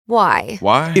Why?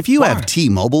 Why? If you have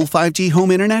T-Mobile 5G home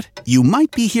internet, you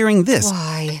might be hearing this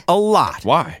Why? a lot.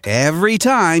 Why? Every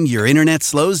time your internet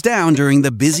slows down during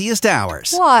the busiest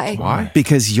hours. Why? Why?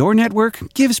 Because your network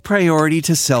gives priority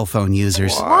to cell phone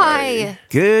users. Why?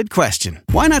 Good question.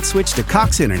 Why not switch to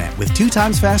Cox Internet with 2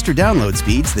 times faster download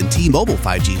speeds than T-Mobile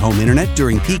 5G home internet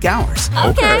during peak hours?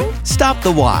 Okay. Stop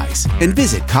the whys and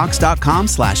visit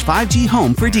cox.com/5G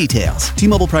home for details.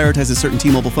 T-Mobile prioritizes certain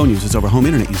T-Mobile phone users over home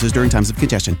internet users during times of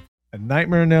congestion. A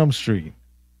Nightmare on Elm Street,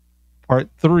 Part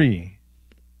 3,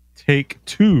 Take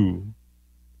 2,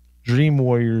 Dream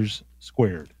Warriors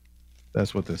Squared.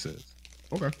 That's what this is.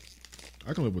 Okay.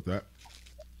 I can live with that.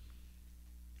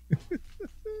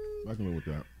 I can live with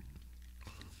that.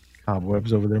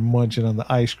 Cobweb's over there munching on the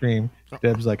ice cream.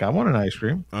 Deb's like, I want an ice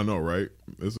cream. I know, right?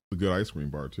 It's a good ice cream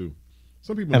bar too.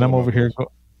 Some people. And know I'm over about here. those.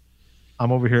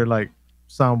 I'm over here like,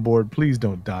 soundboard, please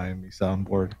don't die on me,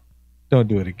 soundboard. Don't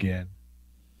do it again.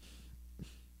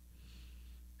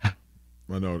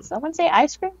 I know. Someone say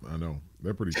ice cream? I know.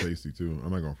 They're pretty tasty too.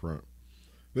 I'm not gonna front.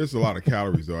 There's a lot of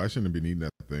calories though. I shouldn't have been eating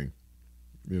that thing.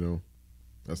 You know,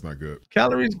 that's not good.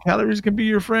 Calories can be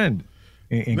your friend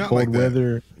in Not cold like that.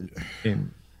 weather.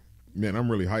 Man,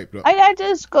 I'm really hyped up. I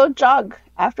just go jog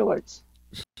afterwards.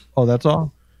 Oh, that's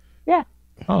all? Yeah.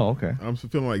 Oh, okay. I'm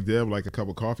feeling like Deb, like a cup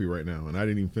of coffee right now, and I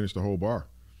didn't even finish the whole bar.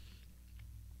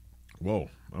 Whoa.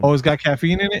 Oh, it's got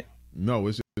caffeine in it? No,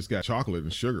 it's just got chocolate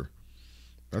and sugar.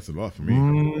 That's enough for me.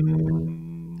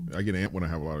 I get amped when I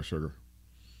have a lot of sugar.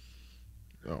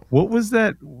 Oh. What was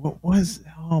that? What was?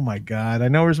 Oh my God! I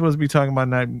know we're supposed to be talking about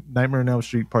Nightmare on Elm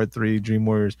Street Part 3, Dream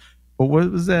Warriors, but what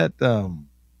was that?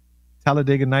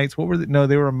 Talladega Nights. What were they? No,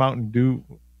 they were a Mountain Dew,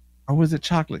 or was it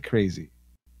Chocolate Crazy,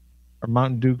 or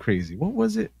Mountain Dew Crazy? What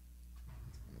was it?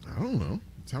 I don't know.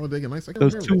 Talladega Nights. I can't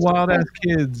Those remember. two wild ass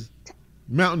kids.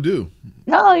 Mountain Dew.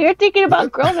 No, you're thinking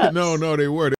about grown-ups. No, they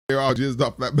were. They were all jizzed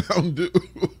off that Mountain Dew.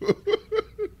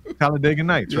 Talladega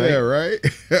Nights, right? Yeah, right.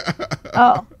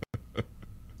 Oh,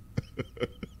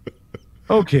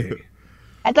 Okay.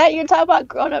 I thought you were talking about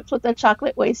grown-ups with the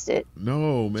chocolate wasted.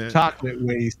 No, man. Chocolate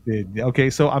Wasted. Okay,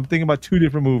 so I'm thinking about two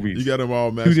different movies. You got them all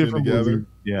two mashed in different together. movies.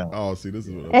 Yeah. Oh, see, this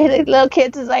is what And the little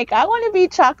kids is like, I want to be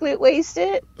chocolate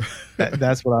wasted.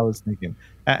 That's what I was thinking.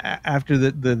 After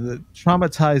the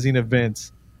traumatizing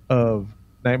events of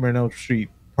Nightmare on Elm Street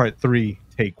Part 3,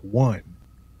 Take 1.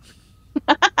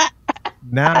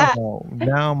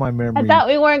 now my memory. I thought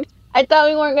we weren't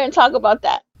going to talk about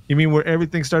that. You mean where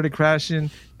everything started crashing,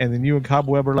 and then you and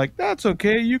Cobweb are like, "That's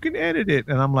okay, you can edit it,"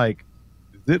 and I'm like,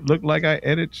 "Does it look like I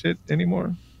edit shit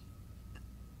anymore?"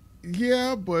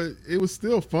 Yeah, but it was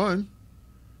still fun.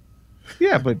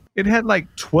 Yeah, but it had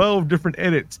like 12 different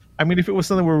edits. I mean, if it was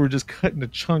something where we're just cutting a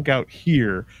chunk out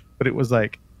here, but it was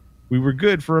like we were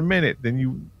good for a minute, then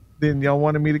y'all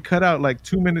wanted me to cut out like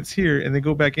 2 minutes here, and then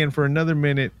go back in for another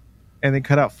minute, and then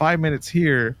cut out 5 minutes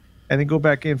here, and then go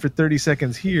back in for 30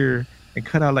 seconds here, and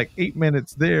cut out like 8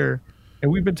 minutes there, and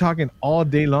we've been talking all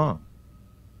day long.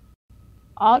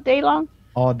 All day long?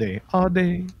 All day.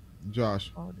 Josh.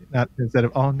 All day. Not instead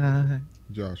of all night.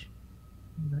 Josh,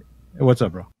 Hey, what's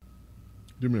up, bro?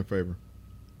 do me a favor.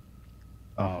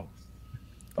 Oh,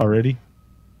 already?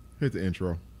 Hit the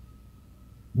intro.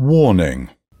 Warning.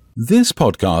 This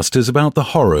podcast is about the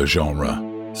horror genre,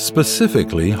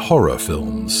 specifically horror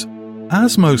films.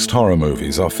 As most horror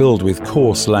movies are filled with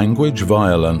coarse language,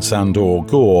 violence, and/or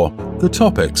gore, the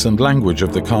topics and language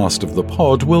of the cast of the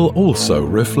pod will also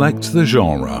reflect the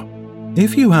genre.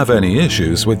 If you have any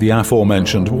issues with the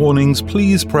aforementioned warnings,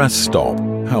 please press stop.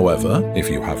 However, if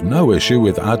you have no issue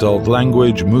with adult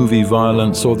language, movie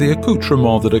violence, or the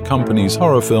accoutrement that accompanies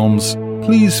horror films,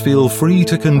 please feel free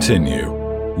to continue.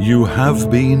 You have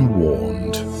been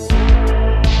warned.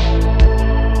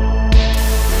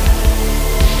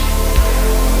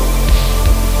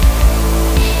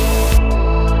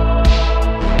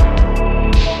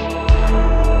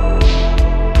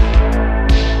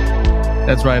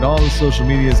 That's right. All the social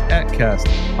medias at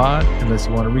CastPod. Unless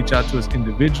you want to reach out to us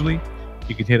individually,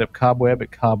 you can hit up Cobweb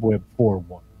at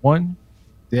Cobweb411,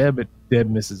 Deb at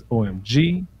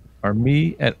DebMrsOMG, or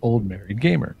me at Old Married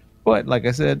Gamer. But like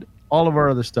I said, all of our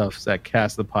other stuff's at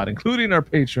Cast the Pod, including our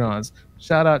Patreons.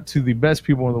 Shout out to the best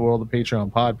people in the world, the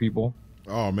Patreon pod people.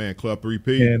 Oh man, Club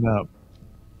 3P. And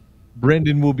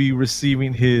Brendan will be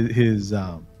receiving his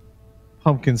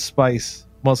pumpkin spice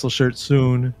muscle shirt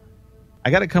soon. I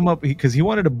got to come up because he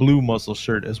wanted a blue muscle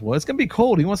shirt as well. It's going to be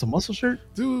cold. He wants a muscle shirt.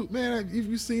 Dude, man, if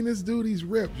you've seen this dude, he's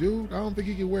ripped, dude. I don't think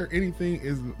he can wear anything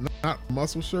is not a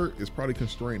muscle shirt. It's probably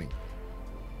constraining.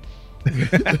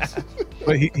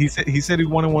 But he said he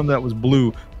wanted one that was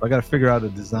blue. I got to figure out a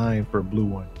design for a blue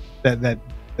one that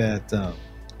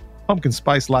pumpkin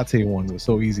spice latte one was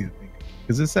so easy to think of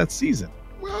because it's that season.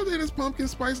 Well, then it's pumpkin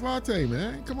spice latte,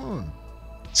 man. Come on.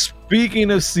 Speaking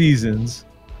of seasons,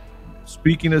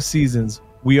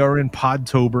 we are in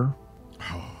Podtober.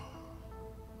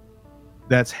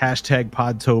 That's hashtag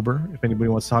Podtober. If anybody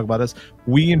wants to talk about us,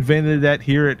 we invented that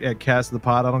here at Cast of the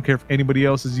Pod. I don't care if anybody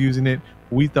else is using it.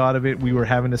 We thought of it. We were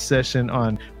having a session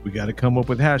on we got to come up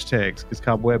with hashtags because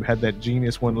Cobweb had that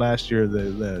genius one last year.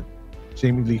 The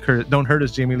Jamie Lee Curtis, don't hurt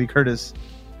us, Jamie Lee Curtis,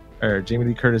 or Jamie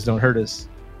Lee Curtis, don't hurt us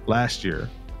last year.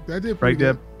 That did right,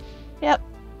 good. Deb? Yep.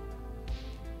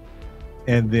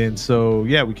 And then, so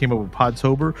yeah, we came up with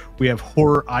Podtober. We have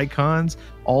horror icons.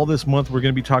 All this month, we're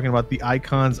going to be talking about the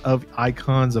icons of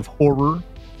horror.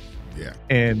 Yeah.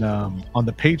 And on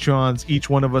the Patreons, each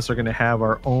one of us are going to have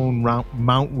our own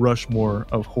Mount Rushmore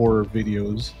of horror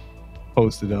videos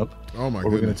posted up. Oh my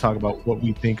goodness. We're going to talk about what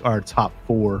we think our top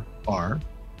 4 are.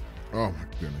 Oh my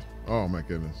goodness. Oh my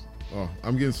goodness. Oh,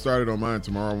 I'm getting started on mine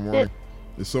tomorrow morning.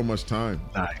 There's so much time.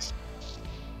 Nice.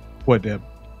 What, Deb?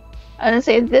 I was gonna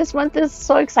say this month is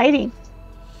so exciting.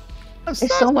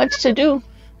 There's so much to do.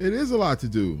 It is a lot to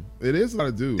do.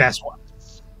 That's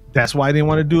why I didn't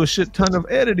want to do a shit ton of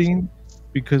editing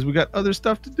because we got other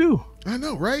stuff to do. I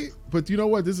know, right? But you know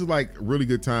what? This is like a really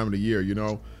good time of the year, you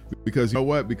know? Because you know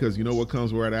what? Because you know what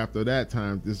comes right after that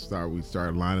time? We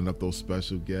start lining up those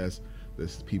special guests.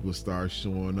 People start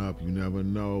showing up. You never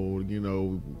know, you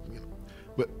know.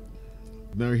 But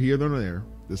neither here nor there.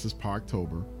 This is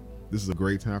Podtober. This is a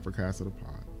great time for Cast of the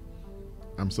Pod.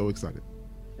 I'm so excited.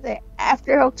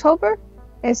 After October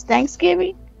is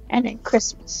Thanksgiving and then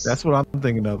Christmas. That's what I'm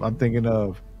thinking of. I'm thinking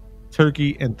of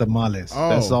turkey and tamales. Oh,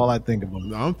 that's all I think about.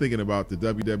 I'm thinking about the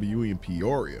WWE in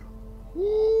Peoria.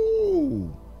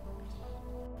 Woo!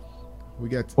 We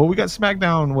got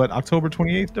SmackDown, what, October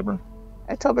 28th, Deborah?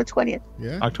 October 20th.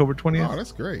 Yeah. October 20th? Oh,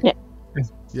 that's great. Yeah.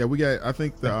 Yeah, we got, I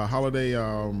think, the holiday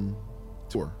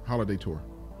tour.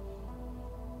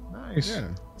 Nice. Yeah,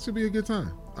 it should be a good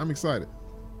time. I'm excited.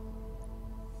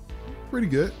 Pretty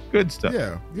good. Good stuff.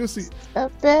 Yeah, you'll see. The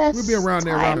best. We'll be around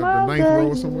there, around the ninth row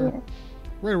or somewhere.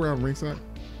 Right around ringside.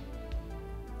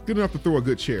 Good enough to throw a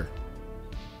good chair.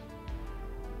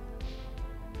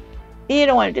 You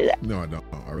don't want to do that. No, I don't.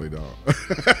 I really don't.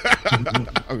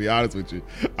 I'll be honest with you.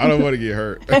 I don't want to get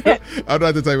hurt. I'm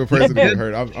not the type of person to get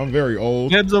hurt. I'm very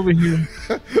old. Jed's over here.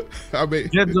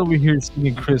 Jed's over here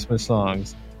singing Christmas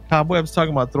songs. Cobweb's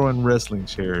talking about throwing wrestling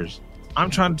chairs. I'm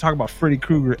trying to talk about Freddy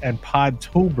Krueger and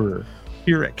Podtober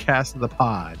here at Cast of the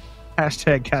Pod.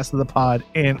 Hashtag Cast of the Pod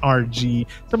NRG.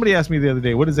 Somebody asked me the other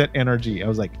day, what is that NRG? I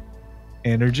was like,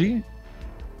 energy?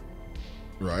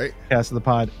 Right. Cast of the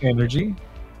Pod energy.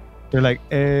 They're like,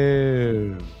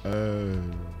 oh.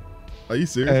 Are you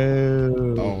serious?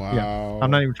 Oh, wow. Yeah. I'm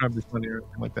not even trying to be funny or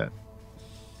anything like that.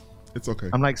 It's okay.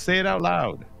 I'm like, say it out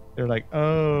loud. They're like,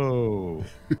 oh.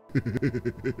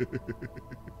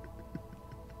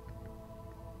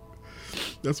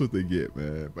 That's what they get,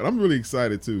 man. But I'm really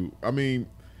excited too. I mean,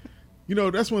 you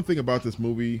know, that's one thing about this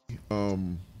movie.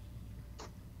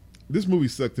 This movie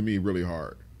stuck to me really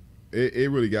hard.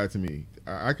 It really got to me.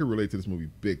 I could relate to this movie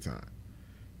big time.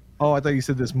 Oh, I thought you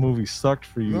said this movie sucked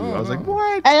for you. No, I was no. like,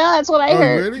 what? I know, that's what I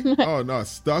heard. Really? Oh, no, it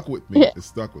stuck with me. Yeah. It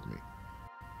stuck with me.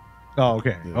 Oh,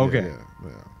 okay. Yeah, okay.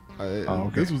 Yeah.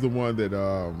 Okay. This was the one that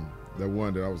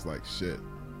I was like, shit,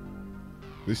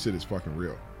 this shit is fucking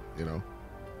real, you know?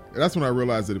 And that's when I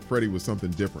realized that Freddy was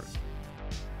something different.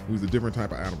 He was a different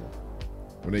type of animal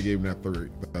when they gave him that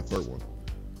third one,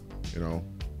 you know?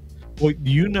 Well,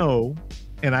 you know,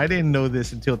 and I didn't know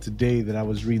this until today that I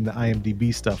was reading the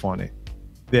IMDb stuff on it,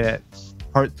 that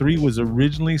part 3 was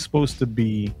originally supposed to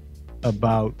be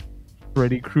about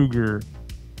Freddy Krueger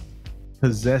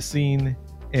possessing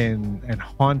and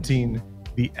haunting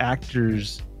the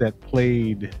actors that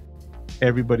played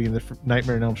everybody in the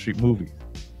Nightmare on Elm Street movies.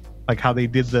 Like how they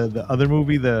did the other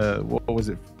movie, what was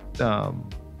it?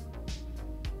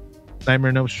 Nightmare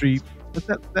on Elm Street. What's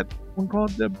that one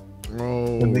called?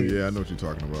 Oh, yeah, I know what you're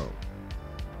talking about.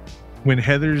 When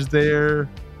Heather's there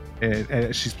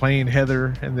and she's playing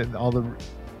Heather and then all the...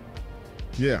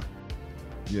 Yeah,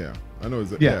 I know.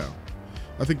 Yeah.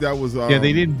 I think that was... yeah,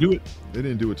 they didn't do it. They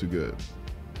didn't do it too good.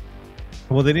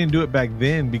 Well, they didn't do it back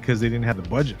then because they didn't have the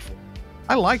budget for it.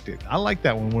 I liked it. I like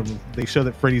that one when they show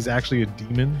that Freddy's actually a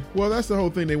demon. Well, that's the whole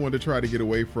thing. They wanted to try to get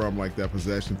away from like that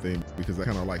possession thing because that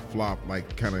kind of like flopped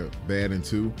like kind of bad in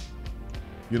 2.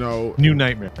 You know, New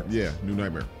Nightmare. Yeah, New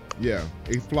Nightmare. Yeah,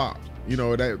 it flopped. You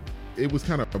know, that it was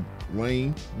kind of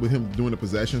lame with him doing the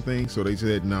possession thing. So they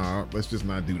said, nah, let's just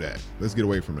not do that. Let's get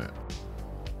away from that.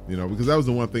 You know, because that was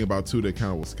the one thing about 2 that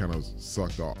kind of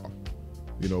sucked off.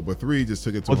 You know, but 3 just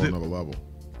took it to a whole nother level.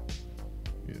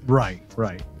 Yeah. Right.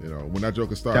 You know, when that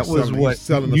Joker started That was selling, what he's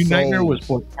selling New the Nightmare souls. was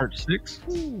for part 6.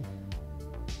 Ooh.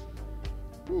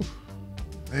 Ooh.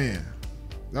 Man,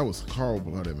 that was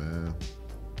cold-blooded, man.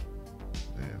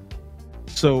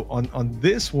 So on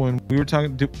this one, we were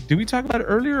talking. Did we talk about it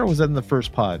earlier, or was that in the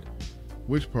first pod?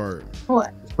 Which part?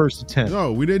 What? First attempt.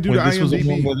 No, we didn't do When the this was the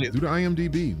IMDb. one where Do the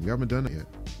IMDb. We haven't done it yet.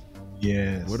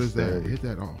 Yes. What is that? Hit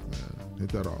that off, man. Hit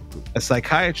that off. A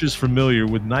psychiatrist familiar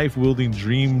with knife-wielding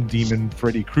dream demon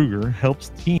Freddy Krueger helps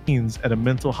teens at a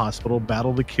mental hospital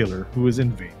battle the killer who is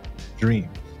invading their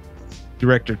dreams.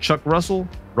 Director Chuck Russell,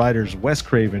 writers Wes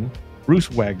Craven,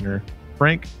 Bruce Wagner,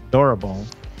 Frank Darabont,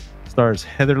 stars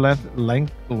Heather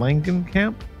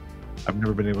Langenkamp. I've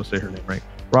never been able to say her name right.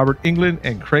 Robert Englund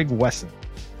and Craig Wesson.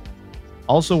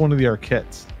 Also one of the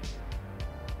Arquettes.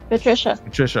 Patricia.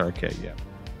 Arquette, yeah.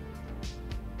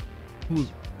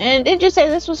 And did you say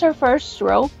this was her first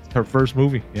role? Her first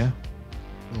movie, yeah.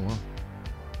 Oh, wow.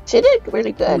 She did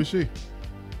really Who good. is she?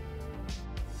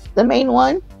 The main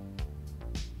one.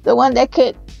 The one that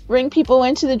could bring people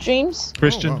into the dreams.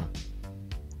 Christian. Oh, wow.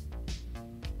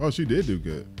 Oh, she did do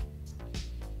good.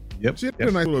 Yep. She had a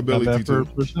nice little ability Not bad too.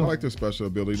 for herself. I liked her special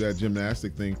ability. That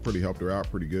gymnastic thing pretty helped her out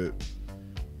pretty good.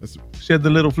 She had the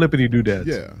little flippity doodads.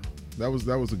 Yeah, that was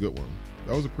a good one.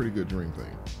 That was a pretty good dream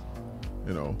thing.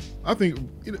 You know, I think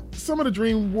some of the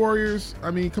Dream Warriors. I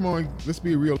mean, come on, let's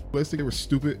be realistic. They were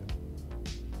stupid.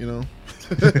 You know.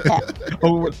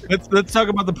 Oh, let's talk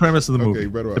about the premise of the movie. Okay,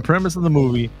 better The premise of the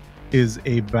movie is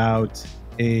about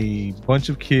a bunch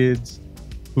of kids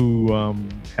who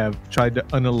have tried to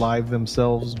unalive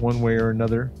themselves one way or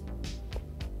another,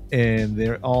 and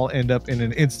they all end up in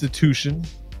an institution,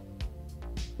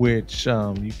 which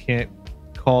you can't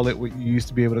call it what you used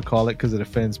to be able to call it because it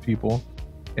offends people.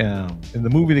 In the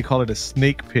movie, they call it a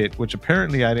snake pit, which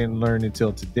apparently I didn't learn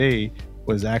until today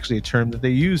was actually a term that they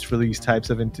used for these types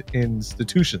of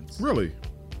institutions. Really?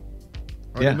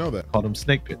 I didn't know that. Called them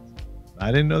snake pits.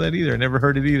 I didn't know that either. I never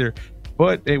heard it either.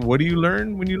 But hey, what do you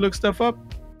learn when you look stuff up?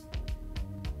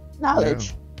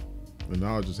 Knowledge. Yeah. The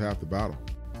knowledge is half the battle.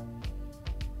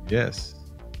 Yes.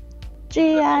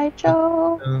 G.I.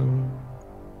 Joe.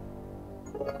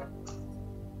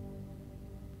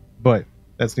 But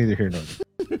that's neither here nor there.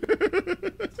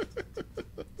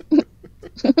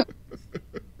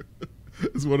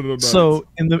 It's one of those. So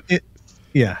in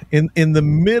the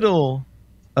middle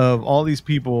of all these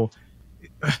people,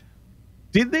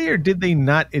 did they or did they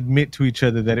not admit to each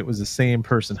other that it was the same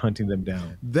person hunting them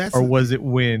down? Or was it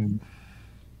when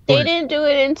They didn't do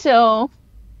it until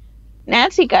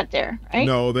Nancy got there, right?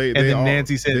 No, they then all,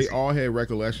 Nancy says they all had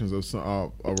recollections of some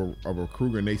of a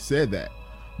Krueger, and they said that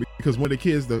because one of the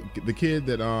kids, the kid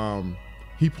that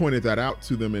he pointed that out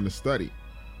to them in the study.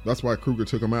 That's why Krueger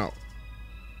took him out.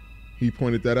 He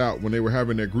pointed that out when they were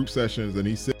having their group sessions, and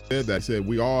he said that. He said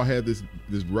we all had this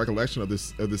recollection of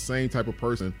the same type of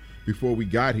person before we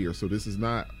got here. So this is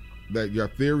not that your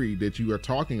theory that you are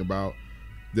talking about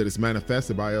that is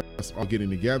manifested by us all getting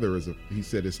together. He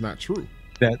said it's not true.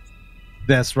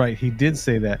 That's right. He did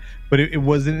say that, but it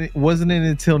wasn't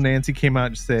until Nancy came out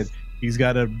and said he's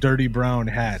got a dirty brown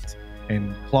hat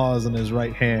and claws on his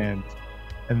right hand,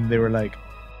 and they were like,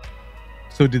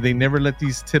 so did they never let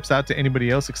these tips out to anybody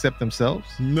else except themselves?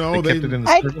 No, they kept it in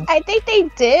the circle? I think they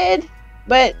did,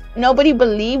 but nobody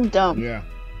believed them. Yeah.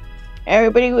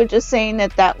 Everybody was just saying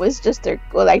that was just their,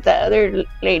 well, like the other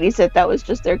lady said that was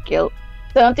just their guilt.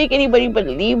 So I don't think anybody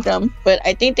believed them, but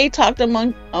I think they talked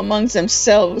amongst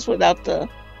themselves without the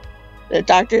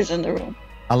doctors in the room.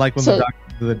 I like when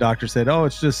the doctor said, "Oh,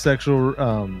 it's just sexual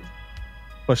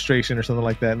frustration or something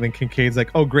like that," and then Kincaid's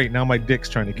like, "Oh, great, now my dick's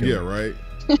trying to kill me." Yeah, right.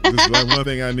 This is like one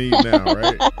thing I need now,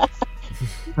 right?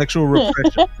 Sexual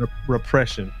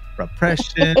repression,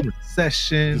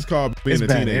 recession. It's called being It's a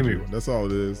bad teenager. everywhere. That's all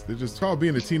it is. It's just called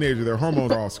being a teenager. Their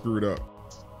hormones are all screwed up.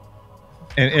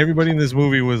 And everybody in this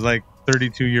movie was like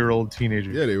 32-year-old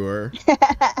teenagers. Yeah, they were.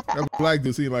 That black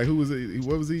dude seemed like, who was it?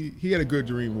 What was he? He had a good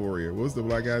dream warrior. What was the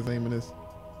black guy's name in this?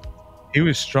 He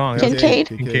was strong.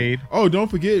 Kincaid. Oh, don't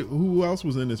forget who else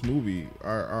was in this movie.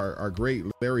 Our great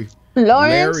Larry.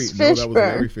 Lawrence Larry. No, that was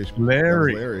Larry Fishburne.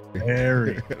 Fishburne.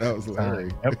 Larry. That was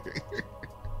Larry. Yep.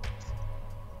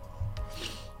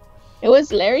 It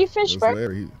was Larry That was Fishburne.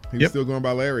 Larry. He was still going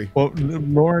by Larry. Well,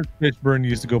 Lawrence Fishburne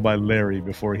used to go by Larry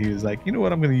before he was like, you know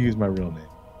what, I'm going to use my real name.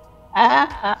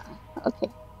 Okay.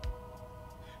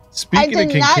 Speaking I of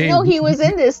did not Kincaid, know he was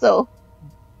in this though.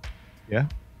 Yeah.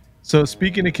 So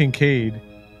speaking of Kincaid,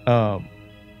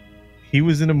 he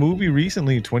was in a movie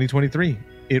recently in 2023.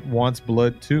 It Wants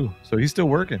Blood 2. So he's still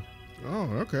working. Oh,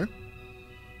 okay.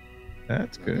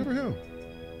 That's Good for good. him.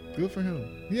 Good for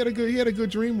him. He had a good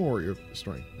Dream Warrior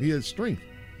strength. He had strength.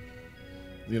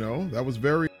 You know, that was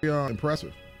very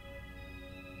impressive.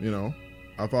 You know,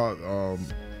 I thought.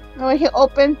 Oh, he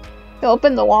opened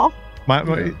the wall.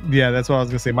 Yeah, that's what I was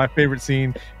gonna say. My favorite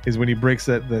scene is when he breaks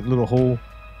that little hole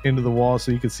into the wall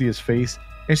so you can see his face.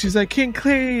 And she's like,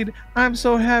 Kincaid, I'm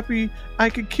so happy I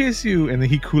could kiss you. And then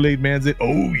he Kool-Aid Mans it.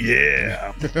 Oh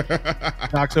yeah,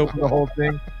 knocks open the whole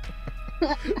thing.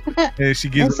 And she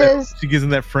gives him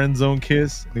that friend zone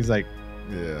kiss. And he's like,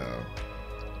 yeah,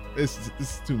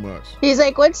 it's too much. He's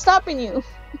like, what's stopping you?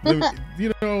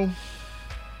 You know,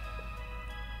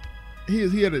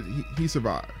 he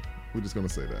survived. We're just gonna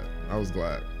say that. I was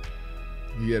glad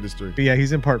he had his strength. Yeah,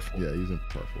 he's in part 4. Yeah, he's in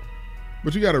part 4.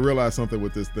 But you got to realize something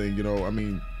with this thing. You know, I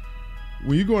mean,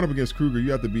 when you're going up against Kruger,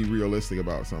 you have to be realistic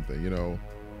about something. You know,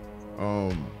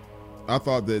 I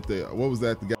thought that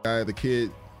the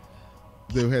kid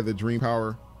that had the dream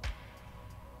power.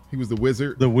 He was the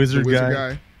wizard. The wizard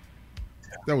guy.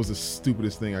 That was the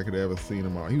stupidest thing I could have ever seen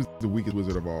him on. He was the weakest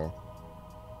wizard of all.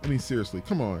 I mean, seriously,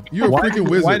 come on. You're a freaking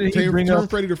wizard. Turn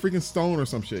Freddy to freaking stone or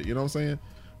some shit. You know what I'm saying?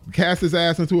 Cast his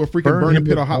ass into a freaking burning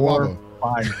pit of hot lava.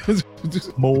 Fire.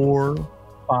 More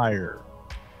fire.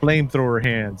 Flamethrower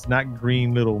hands, not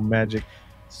green little magic.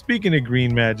 Speaking of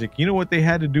green magic, you know what they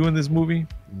had to do in this movie?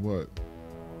 What?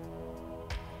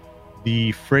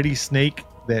 The Freddy snake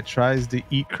that tries to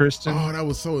eat Kristen. Oh, that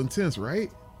was so intense,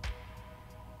 right?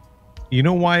 You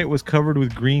know why it was covered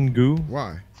with green goo?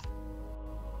 Why?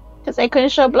 Because they couldn't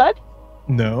show blood?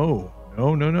 No.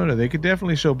 They could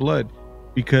definitely show blood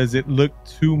because it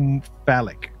looked too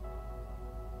phallic.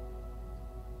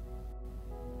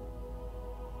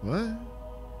 What?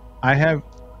 I have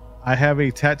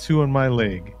a tattoo on my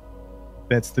leg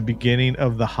that's the beginning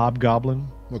of the hobgoblin.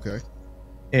 Okay.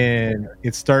 And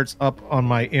it starts up on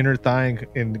my inner thigh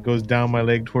and goes down my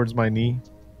leg towards my knee.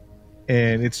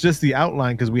 And it's just the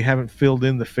outline because we haven't filled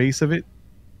in the face of it.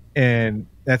 And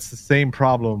that's the same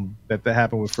problem that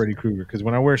happened with Freddy Krueger. Because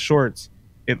when I wear shorts,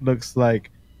 it looks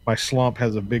like my schlump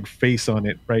has a big face on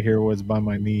it right here was by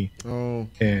my knee. Oh.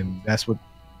 And that's what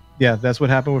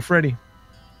happened with Freddy.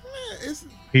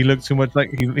 He looked too much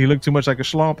like a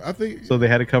schlump. I think so. They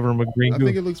had to cover him with green goo. I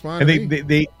think it looks fine. And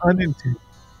they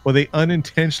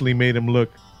unintentionally made him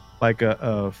look like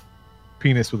a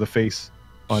penis with a face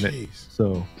on it.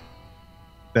 So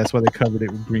that's why they covered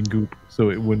it with green goop so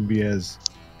it wouldn't be as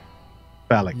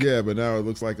phallic. Yeah, but now it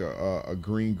looks like a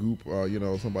green goop. You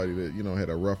know, somebody that had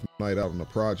a rough night out in the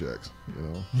projects. You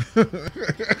know.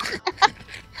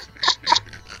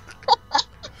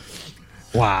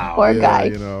 Wow. Poor guy.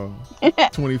 You know,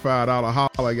 $25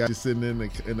 holler got you sitting in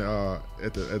the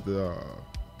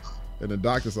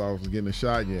doctor's office getting a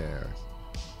shot in your ass.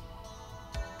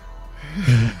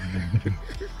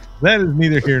 That is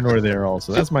neither here nor there.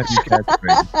 Also, that's my new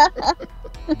catchphrase.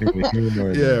 Neither here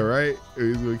nor there. Yeah, right.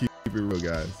 We're gonna keep it real,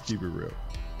 guys. Keep it real.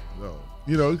 So,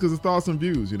 because it's thoughts and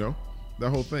views. That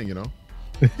whole thing.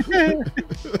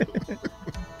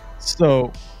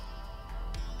 So,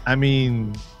 I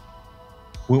mean,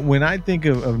 when I think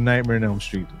of Nightmare on Elm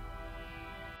Street,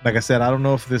 like I said, I don't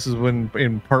know if this is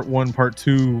in part 1, part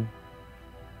 2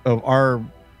 of our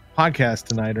podcast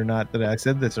tonight or not that I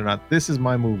said this or not. This is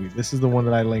my movie. This is the one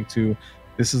that I linked to.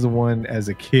 This is the one as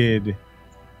a kid.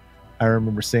 I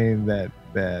remember saying that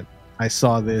I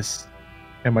saw this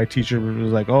and my teacher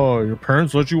was like, "Oh, your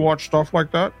parents let you watch stuff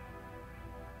like that?"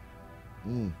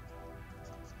 Mm.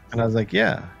 And I was like,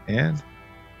 "Yeah." And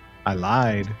I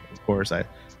lied, of course.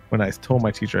 When I told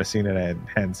my teacher I seen it, I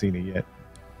hadn't seen it yet.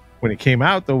 When it came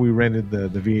out, though, we rented the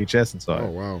VHS and saw it. Oh,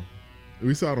 wow.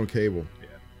 We saw it on cable. Yeah.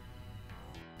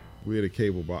 We had a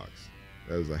cable box.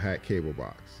 That was a hat cable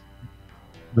box.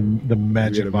 The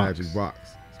magic box. Magic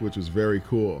box, which was very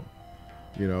cool.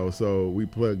 So we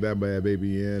plugged that bad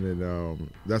baby in,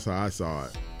 and that's how I saw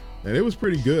it. And it was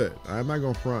pretty good. I'm not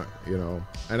going to front,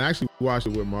 And I actually watched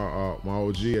it with my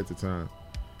OG at the time.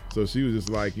 So she was just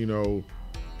like, she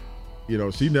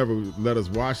never let us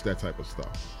watch that type of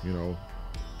stuff,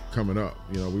 coming up.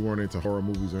 We weren't into horror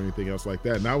movies or anything else like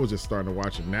that. And I was just starting to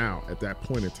watch it now at that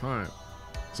point in time.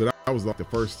 So that was like the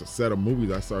first set of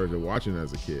movies I started watching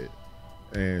as a kid.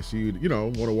 And she would,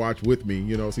 want to watch with me,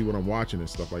 see what I'm watching and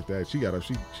stuff like that. She got up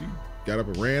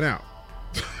and ran out.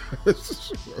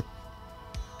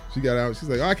 She got out. She's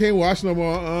like, I can't watch no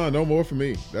more. No more for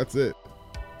me. That's it.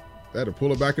 I had to pull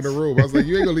her back in the room. I was like,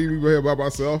 you ain't gonna leave me here by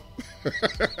myself.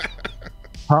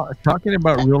 Talking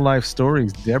about real life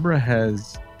stories, Deborah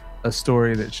has a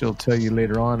story that she'll tell you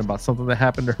later on about something that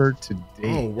happened to her today.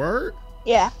 Oh, word?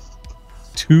 Yeah.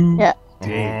 Today.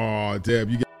 Oh, Deb,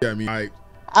 you got me hyped.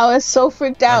 I was so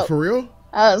freaked out. For real?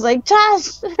 I was like, Josh.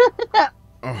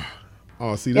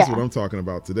 Oh, see, that's Yeah. what I'm talking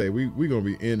about today. We gonna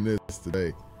be in this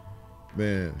today,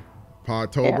 man.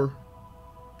 Podtober.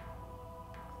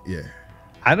 Yeah.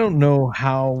 I don't know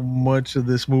how much of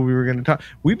this movie we're going to talk.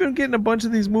 We've been getting a bunch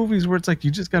of these movies where it's like you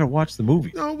just got to watch the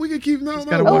movie. No, we can keep. No,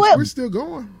 gotta no. watch We're still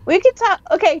going. We could talk.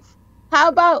 Okay, how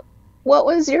about what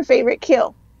was your favorite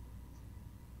kill?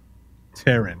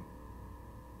 Taryn.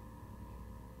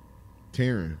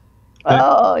 Taryn,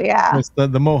 Oh yeah. What's the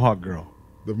Mohawk girl?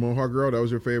 the Mohawk girl. That was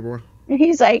your favorite one. And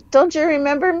he's like, "Don't you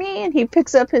remember me?" And he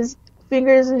picks up his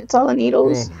fingers and it's all the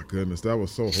needles. Oh my goodness, that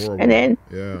was so horrible. And then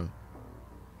yeah.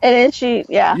 And then she,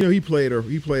 yeah. You know, he played her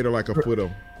like a foot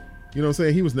of. You know what I'm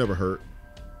saying? He was never hurt.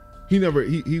 He never.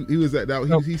 He was that.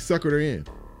 He suckered her in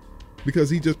because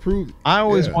he just proved. I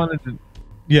always yeah. wanted to.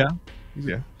 Yeah. He's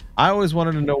Yeah. I always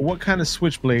wanted to know what kind of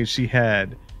switchblade she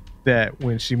had that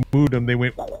when she moved them, they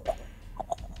went.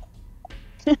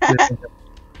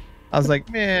 I was like,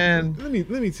 man. Let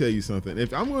me tell you something.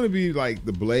 If I'm going to be like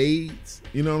the blades,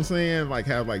 you know what I'm saying? Like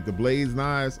have like the blades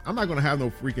knives. I'm not going to have no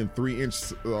freaking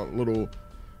 3-inch little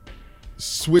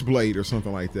switchblade or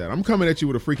something like that. I'm coming at you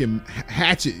with a freaking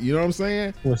hatchet. You know what I'm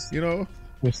saying? With, You know,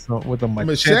 with a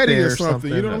machete or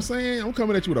something. You know what I'm uh, saying? I'm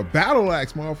coming at you with a battle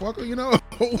axe, motherfucker. You know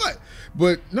what?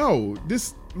 But no,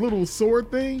 this little sword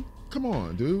thing. Come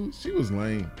on, dude. She was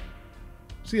lame.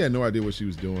 She had no idea what she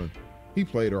was doing. He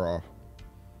played her off.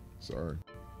 Sorry.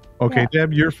 Okay, Yeah.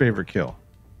 Deb, your favorite kill?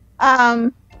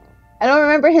 I don't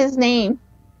remember his name.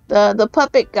 The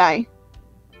puppet guy.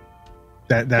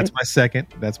 That's my second.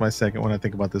 That's my second when I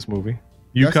think about this movie.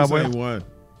 You, That's the Cowboy? same one.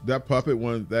 That puppet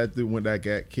one. That the one that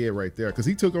got kid right there because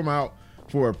he took him out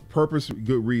for a purpose,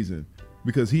 good reason,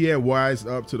 because he had wised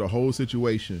up to the whole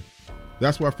situation.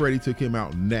 That's why Freddy took him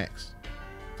out next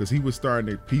because he was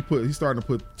starting to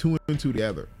put two and two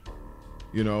together.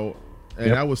 You know. And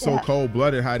Yep. that was so Yeah.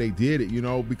 cold-blooded how they did it, you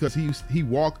know, because he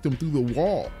walked them through the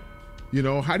wall. You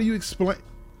know, how do you explain?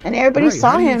 And everybody Right,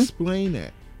 saw how do you him. explain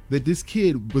that this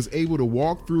kid was able to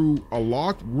walk through a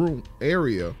locked room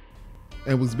area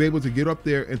and was able to get up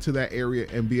there into that area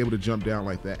and be able to jump down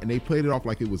like that? And they played it off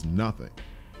like it was nothing.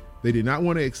 They did not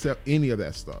want to accept any of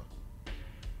that stuff.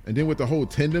 And then with the whole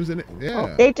tendons in it,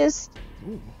 yeah.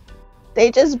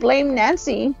 They just blame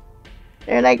Nancy.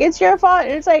 They're like, it's your fault.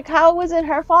 And it's like, how was it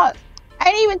her fault? I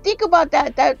didn't even think about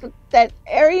that. That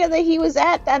area that he was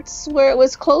at, that's where it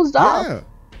was closed off. Yeah.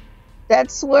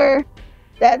 That's where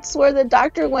the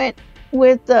doctor went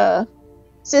with the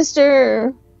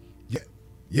sister.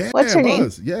 Yeah. What's her it name?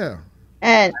 was. Yeah.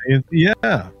 And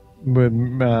Yeah, with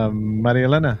Maria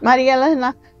Elena. Maria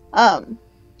Elena.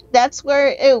 That's where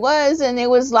it was, and it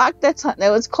was locked. That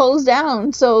was closed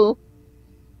down. So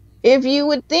if you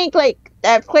would think like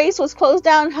that place was closed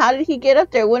down, how did he get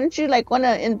up there? Wouldn't you like want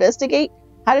to investigate?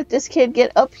 How did this kid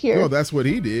get up here? No, that's what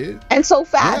he did. And so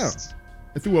fast.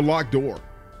 And through a locked door.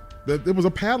 There was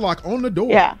a padlock on the door.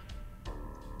 Yeah.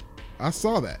 I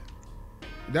saw that.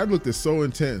 That looked so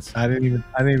intense. I didn't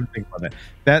even think about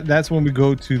that. That's when we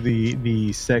go to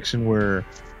the section where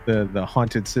the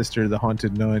haunted sister, the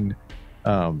haunted nun,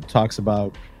 talks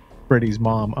about Freddy's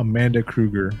mom, Amanda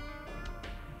Kruger,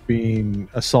 being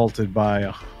assaulted by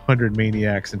 100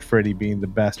 maniacs and Freddy being the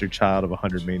bastard child of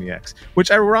 100 maniacs.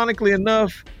 Which, ironically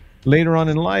enough, later on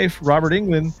in life, Robert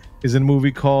Englund is in a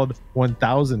movie called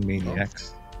 1000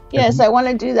 Maniacs. Yes, I want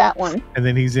to do that one. And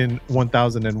then he's in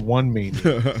 1001 Maniacs,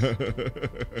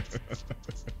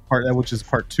 which is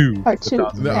part two. Part two.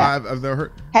 1000 No, Yeah. I've never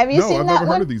heard. Have you no, seen I've that never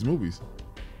one? heard of these movies.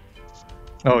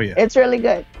 Oh yeah, It's really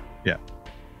good. Yeah.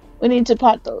 We need to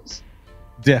pot those.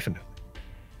 definitely.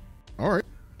 All right.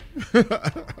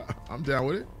 I'm down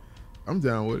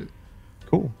with it.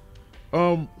 Cool.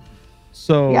 Um,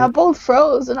 So Y'all both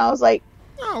froze, and I was like,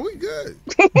 no, we good.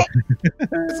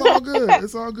 It's all good.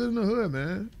 It's all good in the hood,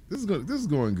 man. This is good. This is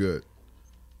going good.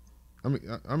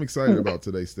 I'm excited about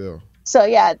today still. so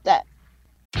yeah, that.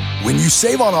 When you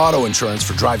save on auto insurance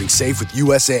for driving safe with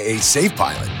USAA Safe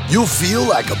Pilot, you'll feel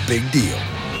like a big deal,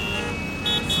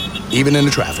 even in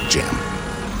a traffic jam.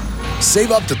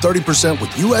 Save up to 30% with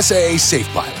USAA Safe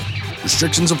Pilot.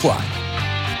 Restrictions apply.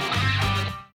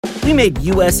 We made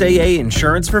USAA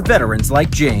insurance for veterans like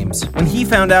James. When he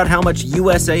found out how much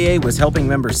USAA was helping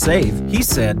members save, he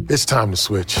said, It's time to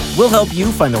switch. we'll help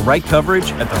you find the right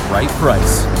coverage at the right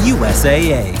price.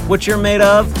 USAA. What you're made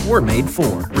of, we're made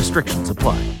for. Restrictions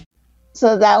apply.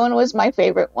 So that one was my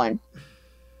favorite one.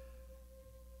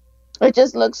 It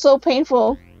just looked so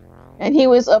painful, and he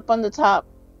was up on the top,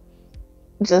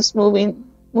 just moving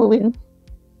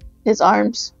his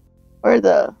arms or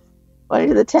the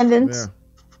tendons.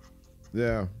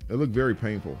 Yeah. It looked very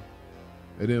painful.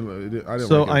 I didn't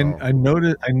So like it at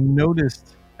all. I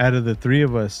noticed out of the three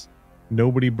of us,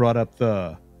 nobody brought up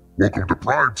the Welcome to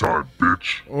prime time,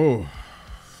 bitch. Oh,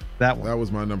 that one. that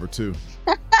was my number 2.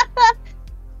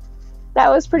 That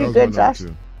was pretty That was good, my number Josh.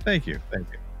 2. Thank you.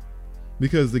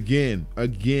 Because again,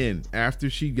 after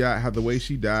she got how the way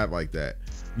she died like that,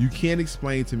 you can't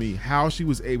explain to me how she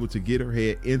was able to get her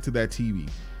head into that TV.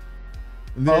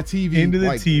 And that Up TV into the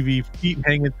like, TV, feet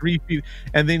hanging 3 feet,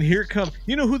 and then here comes.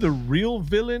 You know who the real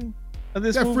villain of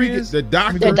this that movie freaking is? the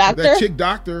doctor, The doctor? that chick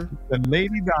doctor. The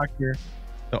lady doctor,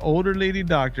 the older lady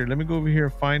doctor. Let me go over here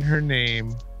and find her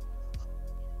name.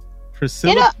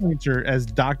 Priscilla You know- Pointer as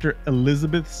Dr.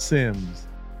 Elizabeth Sims.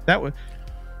 That was,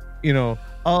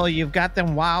 oh, you've got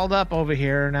them wild up over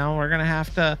here. Now we're gonna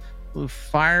have to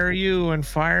fire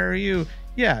you.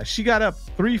 Yeah, she got up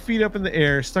 3 feet up in the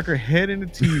air, stuck her head in the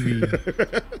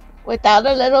TV. Without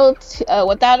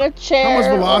without a chair. How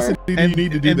much velocity do you and-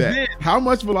 need to do and that? then- How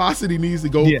much velocity needs to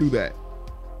go Yeah. through that?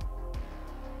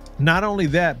 Not only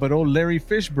that, but old Larry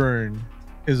Fishburne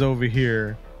is over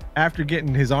here after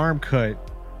getting his arm cut.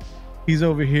 He's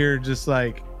over here just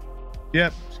like,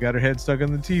 yep, she got her head stuck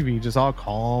in the TV, just all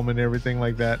calm and everything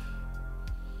like that.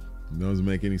 It doesn't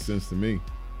make any sense to me.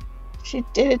 She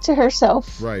did it to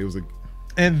herself. Right? It was a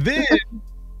And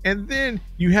then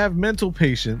you have mental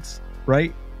patients,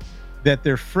 right? That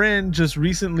their friend just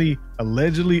recently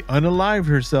allegedly unalived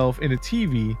herself in a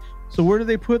TV. So where do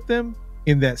they put them?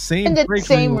 In that same In the break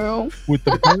same room room. with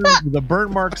the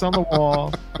burn marks on the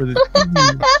wall for the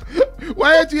TV.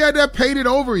 Why hadn't you had that painted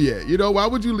over yet? Why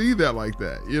would you leave that like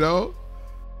that?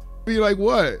 Be like,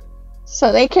 what?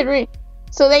 So they can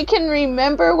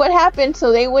remember what happened,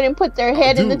 so they wouldn't put their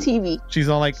head in the dude. TV. She's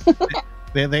all like,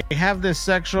 they have this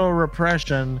sexual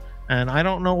repression, and I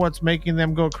don't know what's making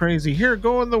them go crazy. Here,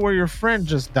 go in the where your friend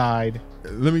just died.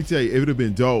 Let me tell you, it would have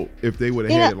been dope if they would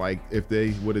have Yeah. had like if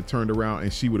they would have turned around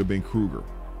and she would have been Kruger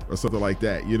or something like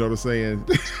that. You know what I'm saying?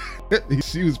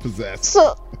 She was possessed.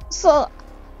 So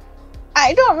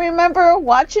I don't remember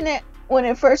watching it when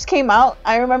it first came out.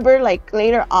 I remember like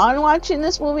later on watching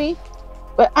this movie,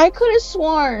 but I could have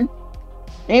sworn,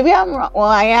 maybe I'm wrong. Well,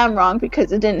 I am wrong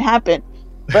because it didn't happen,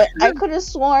 but I could have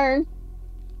sworn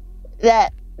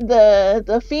that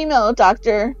the female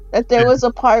doctor, that there was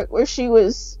a part where she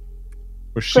was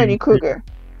Where she- Freddy Krueger.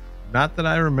 Not that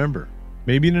I remember.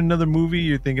 Maybe in another movie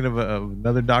you're thinking of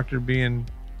another doctor being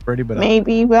Freddy, but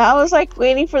Maybe, but I was like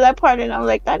waiting for that part, and I was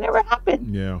like, that never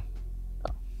happened. Yeah.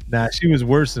 nah, she was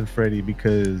worse than Freddy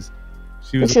because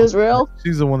she was real.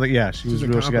 She's the one that she was She's real. She got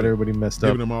incompetent. everybody messed up.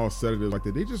 Giving them all sedatives like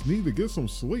that. They just need to get some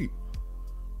sleep.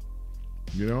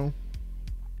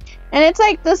 And it's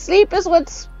like the sleep is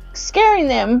what's scaring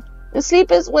them. The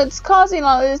sleep is what's causing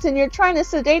all this, and you're trying to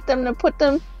sedate them to put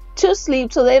them to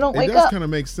sleep so they don't It wake does up. kind of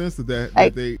make sense that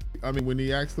Like- they. I mean, when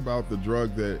he asked about the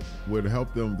drug that would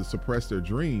help them to suppress their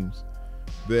dreams,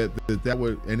 that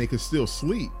would, and they could still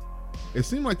sleep. It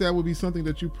seemed like that would be something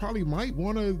that you probably might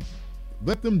want to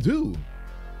let them do.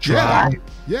 Try.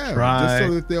 Yeah, Try. just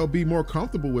so that they'll be more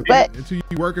comfortable with But- it until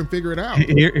you work and figure it out.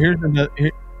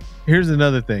 Here's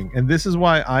another thing, and this is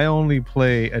why I only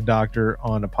play a doctor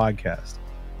on a podcast,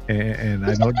 and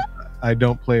I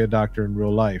don't play a doctor in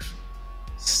real life.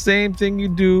 Same thing you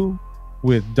do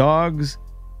with dogs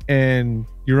and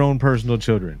your own personal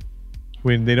children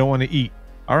when they don't want to eat.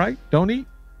 All right, don't eat.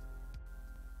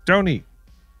 Don't eat.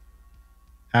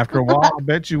 After a while, I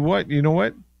bet you what? You know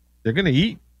what? They're gonna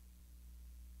eat.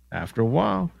 After a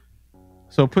while.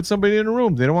 So put somebody in a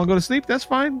room. They don't want to go to sleep. That's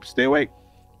fine. Stay awake.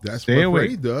 That's Stay what awake.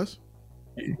 Freddy does.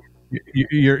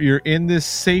 You're in this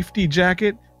safety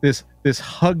jacket, this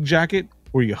hug jacket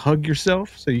where you hug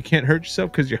yourself so you can't hurt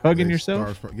yourself because you're hugging They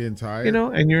yourself. start getting tired.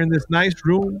 And you're in this nice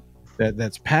room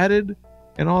that's padded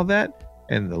and all that,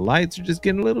 and the lights are just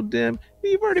getting a little dim.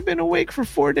 You've already been awake for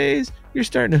 4 days. You're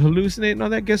starting to hallucinate and all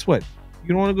that. Guess what? You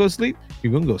don't want to go to sleep?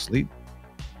 You're gonna go sleep.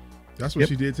 That's what Yep.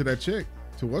 she did to that chick.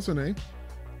 To what's her name?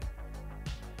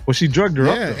 Well, she drugged her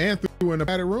Yeah, up. though. and threw her in a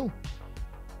padded room.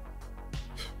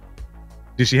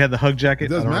 Did she have the hug jacket? It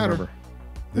doesn't I don't matter. remember.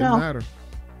 Didn't No. matter.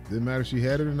 Didn't matter if she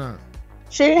had it or not.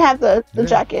 She didn't have the Yeah,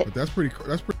 jacket, But that's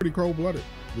pretty cold blooded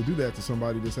to do that to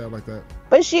somebody just have like that.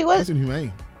 but she That's was,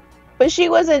 inhumane. but she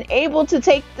wasn't able to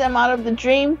take them out of the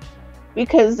dream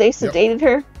because they sedated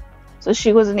her, so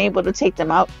she wasn't able to take them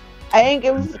out. I think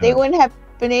if they wouldn't have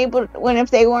been able,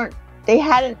 if they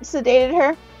hadn't sedated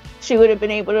her, she would have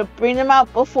been able to bring them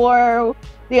out before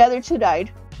the other two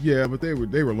died. Yeah, but they were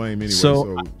lame anyway, So-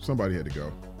 so somebody had to go.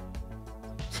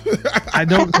 I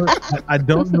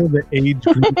don't know the age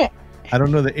group. I don't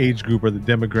know the age group or the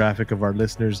demographic of our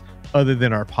listeners other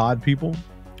than our pod people,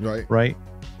 Right. right?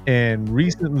 And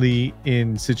recently,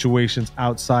 in situations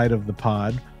outside of the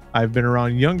pod, I've been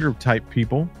around younger type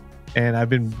people, and I've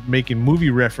been making movie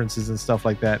references and stuff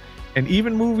like that. And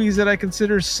even movies that I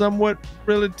consider somewhat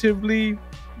relatively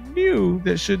new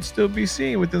that should still be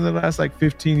seen within the last like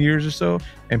 15 years or so,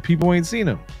 and people ain't seen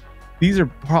them. These are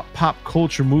pop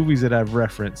culture movies that I've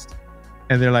referenced,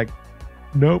 and they're like,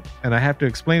 nope. And I have to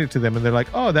explain it to them, and they're like,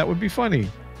 oh, that would be funny,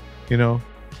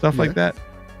 stuff like that.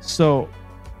 So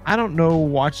I don't know,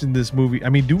 watching this movie, I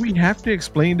mean, do we have to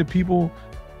explain to people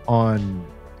on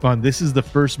this is the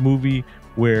first movie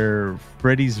where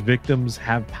Freddy's victims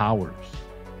have powers?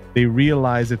 They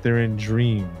realize that they're in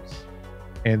dreams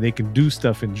and they can do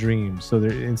stuff in dreams. So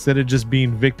they're, instead of just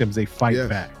being victims, they fight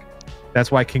back.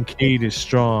 That's why Kincaid is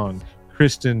strong.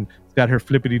 Kristen got her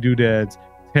flippity doodads.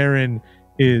 Taryn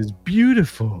is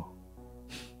beautiful.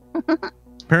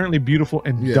 Apparently beautiful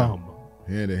and dumb.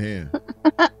 Hand in hand.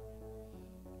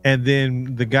 And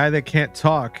then the guy that can't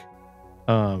talk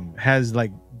has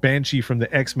like Banshee from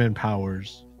the X-Men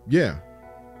powers. Yeah.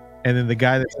 And then the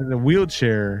guy that's in the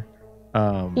wheelchair,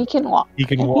 he can walk. He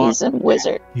can walk. He's a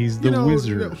wizard. He's the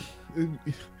wizard.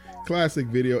 Classic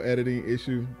video editing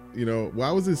issue.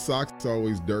 Why was his socks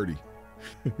always dirty?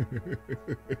 When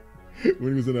he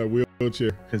was in that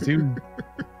wheelchair. Because he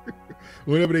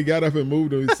whenever they got up and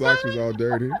moved him, his socks was all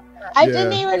dirty. I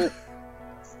didn't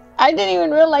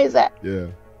even realize that. Yeah.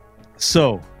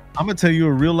 So I'm gonna tell you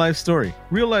a real life story.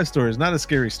 Real life story is not a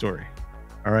scary story.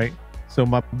 All right. So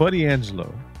my buddy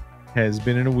Angelo has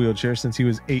been in a wheelchair since he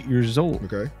was 8 years old.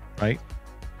 Okay. Right.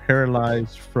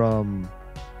 Paralyzed from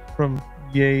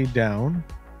yay down.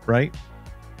 Right.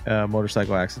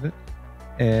 Motorcycle accident,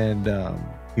 and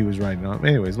he was riding on.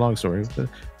 Anyways, long story.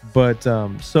 But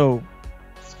so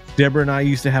Deborah and I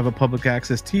used to have a public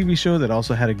access TV show that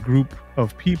also had a group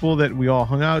of people that we all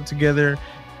hung out together,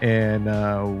 and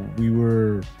a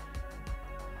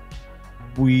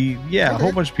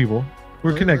whole bunch of people.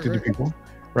 We're connected to people,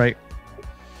 right?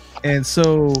 And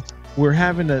so we're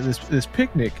having this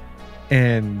picnic,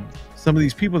 and some of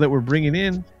these people that we're bringing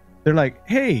in, they're like,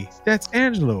 hey, that's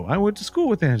Angelo. I went to school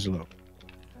with Angelo.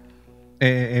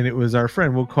 And it was our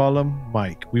friend. We'll call him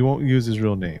Mike. We won't use his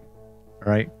real name.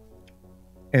 All right.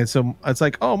 And so it's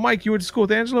like, oh, Mike, you went to school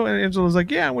with Angelo? And Angelo's like,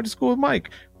 yeah, I went to school with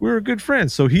Mike. We were good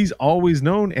friends. So he's always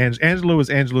known. Angelo is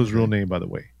Angelo's real name, by the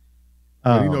way.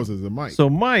 But he knows as a Mike. So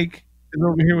Mike is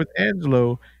over here with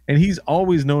Angelo, and he's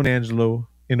always known Angelo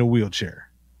in a wheelchair.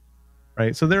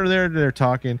 Right. So they're there, they're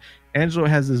talking. Angelo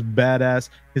has this badass,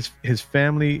 his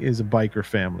family is a biker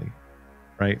family.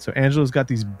 Right. So Angelo's got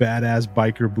these badass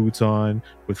biker boots on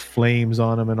with flames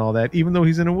on them and all that, even though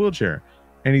he's in a wheelchair.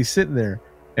 And he's sitting there,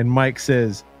 and Mike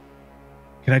says,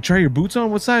 can I try your boots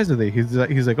on? What size are they? He's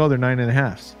like, oh, they're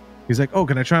 9.5. He's like, oh,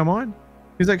 can I try them on?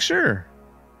 He's like, sure.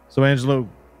 So Angelo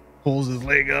pulls his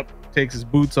leg up, takes his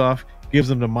boots off, gives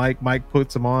them to Mike. Mike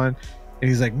puts them on, and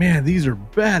he's like, man, these are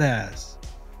badass.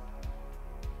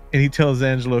 And he tells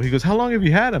Angelo, he goes, how long have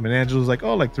you had them? And Angelo's like,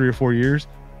 oh, like 3 or 4 years.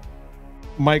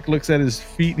 Mike looks at his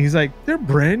feet, and he's like, they're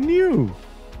brand new.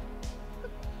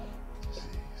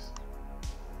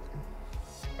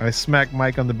 I smacked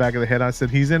Mike on the back of the head. I said,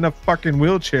 he's in a fucking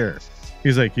wheelchair.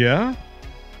 He's like, yeah?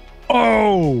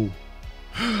 Oh!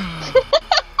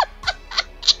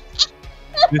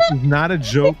 This is not a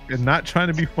joke and not trying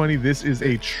to be funny. This is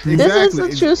a true. This is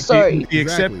a true story.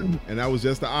 Exactly. And that was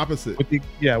just the opposite. With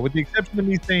the exception of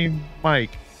me saying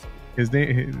Mike, his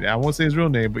name. I won't say his real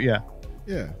name, but yeah.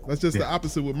 Yeah, that's just the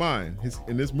opposite with mine.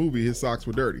 In this movie, his socks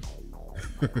were dirty.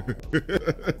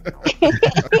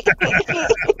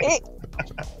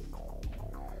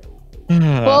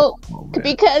 Well,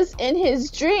 because in his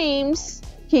dreams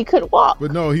he could walk.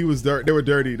 But no, he was dirty. They were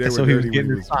dirty. They were dirty. He was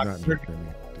getting his socks dirty.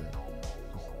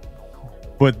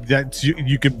 But that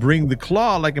you could bring the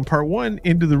claw, like in part 1,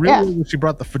 into the real world. She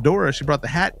brought the fedora. She brought the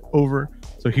hat over.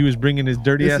 So he was bringing his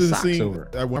dirty ass socks over.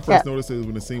 When I first noticed it was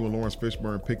when the scene when Lawrence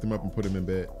Fishburne picked him up and put him in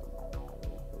bed.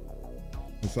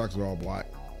 His socks were all black.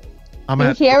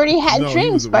 He already had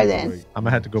dreams by then. I'm gonna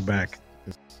have to go back.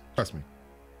 Trust me.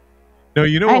 No,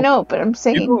 you know. I know, but I'm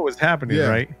saying. You know what was happening,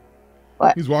 right?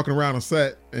 What? He's walking around on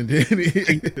set, and then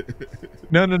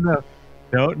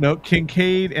No.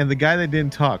 Kincaid and the guy that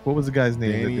didn't talk. What was the guy's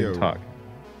name that didn't talk?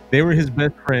 They were his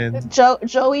best friends.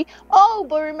 Joey. Oh,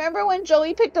 but remember when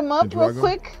Joey picked him up real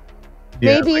quick?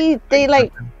 Yeah, maybe they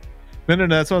like. No.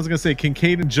 That's what I was gonna say.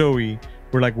 Kincaid and Joey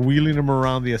were like wheeling him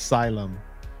around the asylum,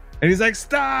 and he's like,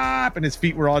 "Stop!" And his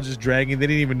feet were all just dragging. They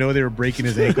didn't even know they were breaking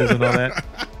his ankles and all that.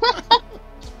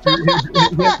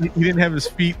 He didn't have his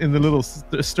feet in the little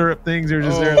stirrup things. They were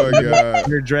just there. Oh my god!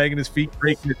 They were dragging his feet,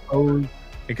 breaking his toes,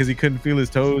 because he couldn't feel his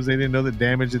toes. They didn't know the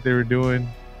damage that they were doing.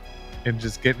 and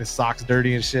just getting his socks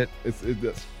dirty and shit. It's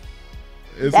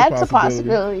That's a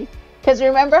possibility. Because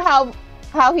remember how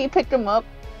he picked him up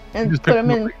and Just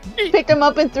picked him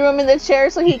up and threw him in the chair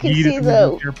so he could see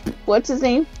what's his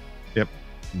name? Yep.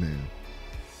 Man,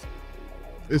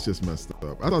 it's just messed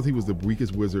up. I thought he was the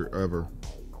weakest wizard ever.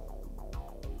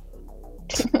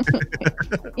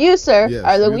 You, sir, Yes,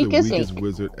 are the you're weakest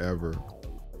wizard ever.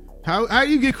 How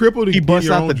you get crippled He again in busts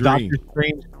your out own the dream? Doctor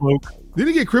Strange cloak. Did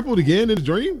he get crippled again in the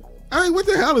dream? I mean, what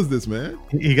the hell is this, man?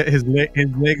 He got his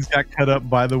legs got cut up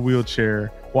by the wheelchair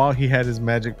while he had his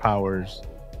magic powers,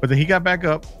 but then he got back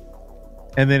up,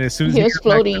 and then as soon as he was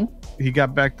floating, he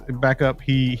got back up.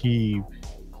 He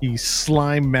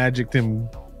slime magicked him,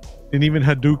 didn't even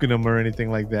Hadouken him or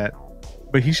anything like that.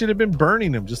 But he should have been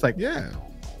burning him, just like Yeah,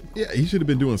 he should have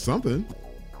been doing something.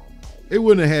 It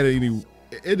wouldn't have had any.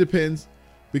 It depends,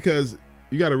 because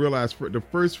you got to realize for the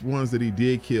first ones that he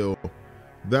did kill,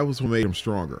 that was what made him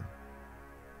stronger.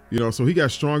 You know, so he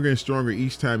got stronger and stronger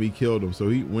each time he killed them. So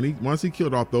once he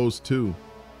killed off those two,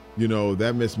 you know,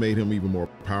 that made him even more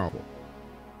powerful.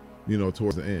 You know,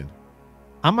 towards the end.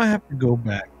 I'm gonna have to go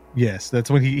back. Yes, that's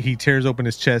when he tears open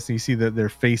his chest and you see that their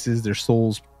faces, their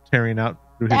souls tearing out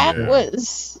through his that chest.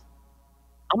 was.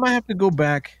 I'm gonna have to go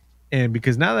back, and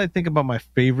because now that I think about my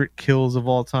favorite kills of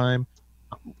all time,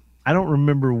 I don't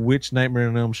remember which Nightmare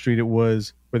on Elm Street it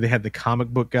was where they had the comic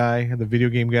book guy, the video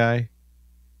game guy.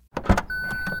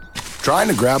 Trying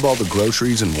to grab all the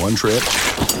groceries in one trip?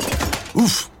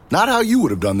 Oof, not how you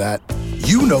would have done that.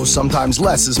 You know sometimes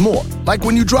less is more. Like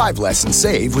when you drive less and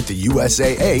save with the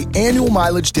USAA annual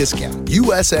mileage discount.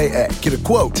 USAA. Get a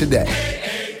quote today.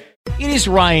 It is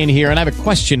Ryan here, and I have a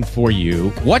question for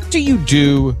you. What do you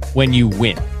do when you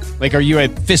win? Like, are you a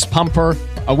fist pumper,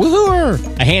 a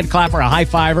woohooer, a hand clapper, a high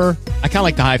fiver? I kind of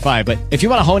like the high five, but if you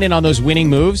want to hone in on those winning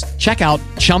moves, check out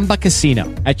Chumba Casino.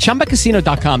 At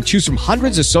ChumbaCasino.com, choose from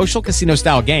hundreds of social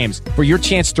casino-style games for your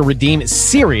chance to redeem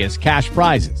serious cash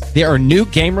prizes. There are new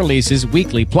game releases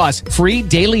weekly, plus free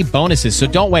daily bonuses. So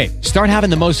don't wait. Start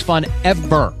having the most fun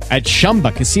ever at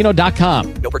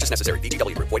ChumbaCasino.com. No purchase necessary.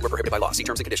 VGW. Void where prohibited by law. See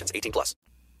terms and conditions. 18+.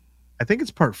 I think it's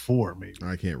part 4, maybe,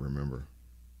 I can't remember.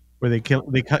 where they kill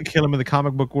him in the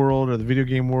comic book world or the video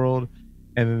game world,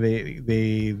 and then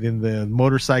then the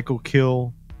motorcycle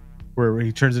kill where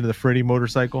he turns into the Freddy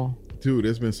motorcycle. Dude,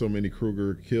 there's been so many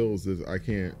Krueger kills that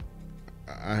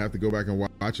I have to go back and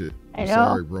watch it. I I'm know.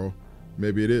 sorry, bro.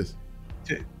 Maybe it is.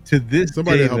 To this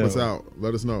Somebody day, help us though, out.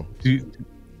 Let us know. Do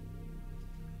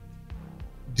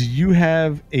you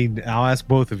have I'll ask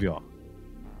both of y'all,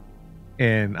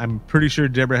 and I'm pretty sure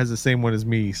Deborah has the same one as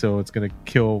me, so it's gonna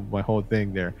kill my whole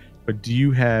thing there. But do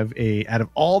you have out of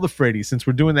all the Freddys, since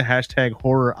we're doing the hashtag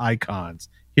horror icons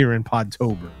here in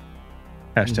Podtober,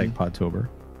 hashtag Podtober,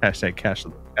 hashtag cash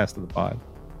of the pod,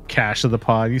 cash of the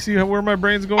pod. You see where my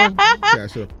brain's going?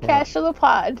 Cash up. Cash of the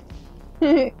pod.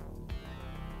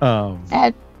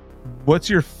 Add- What's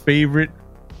your favorite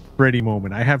Freddy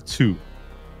moment? I have 2.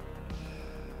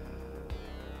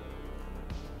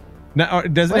 Now,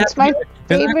 it doesn't What's have to my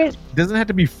be, favorite? doesn't have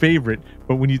to be favorite,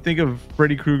 but when you think of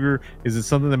Freddy Krueger, is it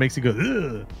something that makes you go,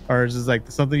 ugh? Or is it like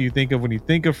something you think of when you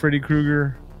think of Freddy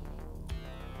Krueger?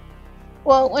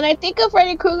 Well, when I think of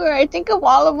Freddy Krueger, I think of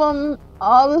all of them,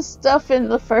 all the stuff in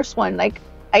the first one. Like,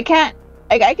 I can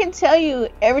tell you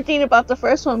everything about the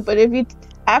first one, but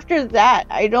after that,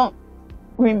 I don't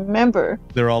remember.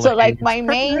 They're all So, like my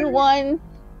main one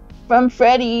from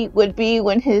Freddy would be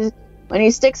when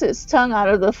he sticks his tongue out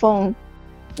of the phone.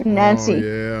 Nancy. Oh,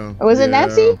 yeah. Or was it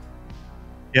Nancy?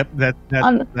 Yep,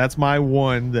 that's my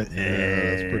one. That's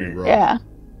pretty rough.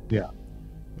 Yeah.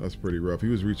 That's pretty rough. He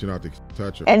was reaching out to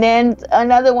touch her. And then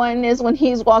another one is when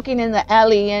he's walking in the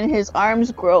alley and his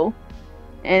arms grow,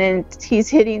 and he's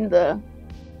hitting the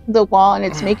wall and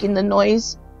it's making the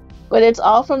noise. But it's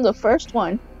all from the first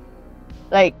one.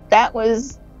 Like that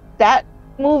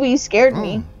movie scared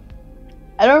me.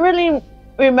 I don't really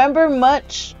remember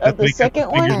much of the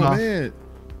second one. Oh man.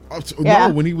 Yeah.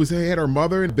 No, when he had her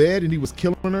mother in bed and he was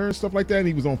killing her and stuff like that, and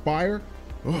he was on fire.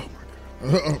 Oh my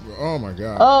god. Oh my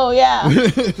god. Oh yeah.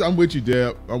 I'm with you,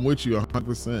 Deb. I'm with you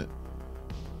 100%.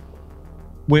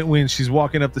 When she's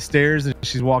walking up the stairs and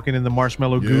she's walking in the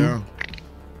marshmallow goo.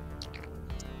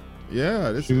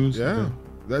 Yeah.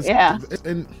 That's yeah.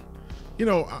 And you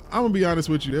know, I'm gonna be honest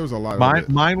with you. There was a lot.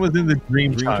 Mine was in the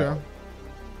Dream Dream Child.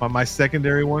 My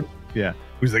secondary one. Yeah.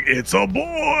 He's like, it's a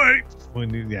boy.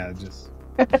 Just.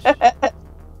 I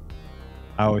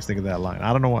always think of that line.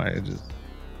 I don't know why.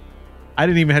 I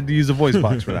didn't even have to use a voice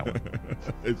box for that one.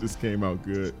 It just came out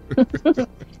good.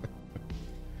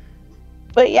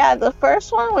 But yeah, the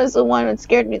first one was the one that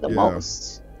scared me the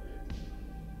most.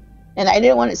 and I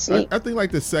didn't want to sleep. I think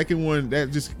like the second one that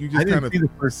you just kind of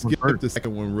skipped the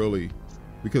second one really,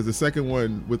 because the second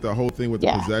one with the whole thing with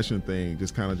the possession thing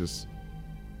just kind of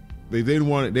they didn't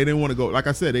want to go, like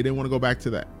I said, they didn't want to go back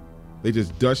to that. They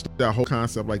just dutched that whole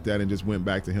concept like that and just went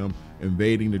back to him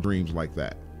invading the dreams like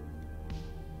that.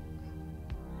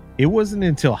 It wasn't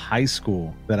until high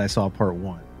school that I saw part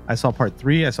 1. I saw part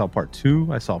 3, I saw part 2,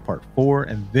 I saw part 4,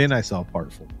 and then I saw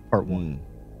part 1.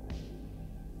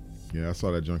 Yeah, I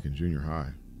saw that junk in junior high.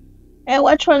 And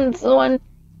which one's the one?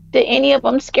 Did any of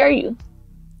them scare you?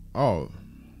 Oh.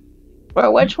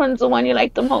 Or which one's the one you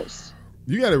like the most?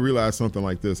 You got to realize something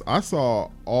like this. I saw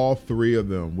all 3 of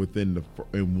them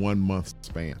in 1 month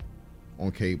span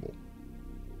on cable.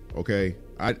 Okay,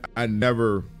 I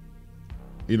never,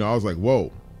 I was like,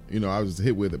 whoa, I was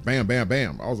hit with it, bam, bam,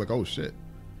 bam. I was like, oh shit.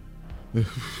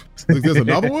 There's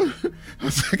another one. I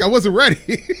was like, I wasn't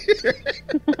ready.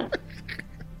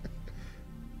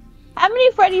 How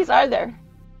many Freddy's are there?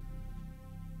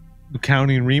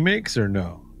 Counting remakes or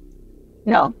no?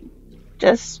 No,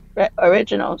 just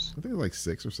originals. I think it's like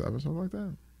 6 or 7, something like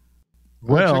that.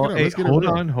 Well, hey, hold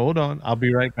on. I'll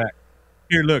be right back.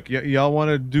 Here, look, y'all want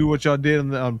to do what y'all did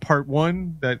on part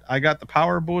 1? That I got the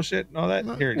power bullshit and all that.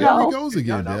 Here he goes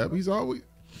again, Deb. He's always.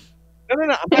 No. I'm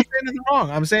not saying anything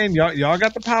wrong. I'm saying y'all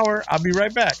got the power. I'll be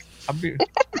right back.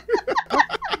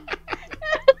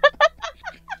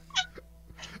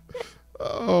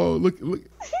 Oh, look.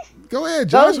 Go ahead,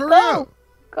 Josh. Hurry up.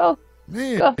 Go.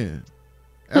 Man. Go.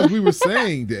 As we were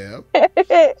saying, Deb.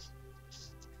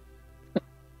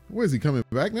 Where is he coming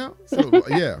back now? So,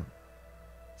 yeah.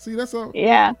 See, that's all.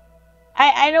 Yeah.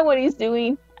 I know what he's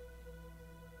doing.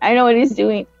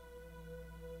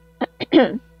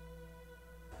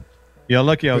 You're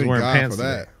lucky I was wearing pants for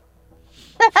that.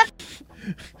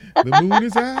 The moon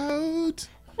is out.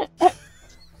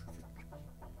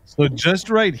 So just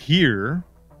right here.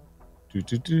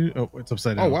 Oh, it's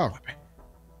upside down. Oh, wow.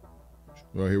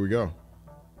 Well, here we go.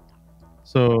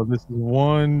 So this is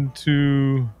 1,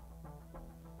 2.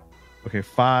 Okay,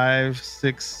 5,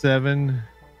 6, 7.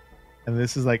 And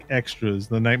this is like extras,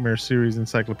 the Nightmare Series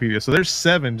Encyclopedia. So there's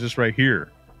 7 just right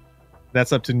here.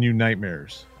 That's up to New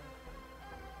Nightmares.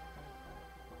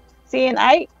 See, and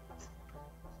I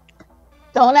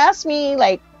don't ask me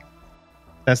like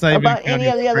that's not about even any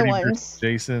of the other Freddy ones.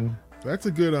 Jason. That's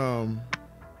a good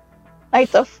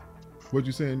like the. What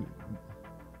you saying?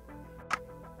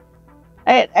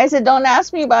 I said don't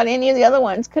ask me about any of the other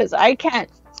ones because I can't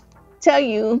tell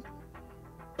you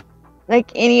like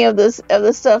any of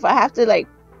the stuff. I have to like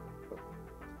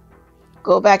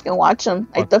go back and watch them.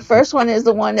 Like the first one is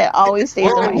the one that always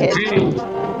stays in my head.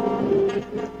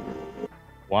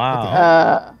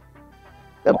 Wow.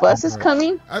 The bus is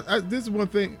coming. This is one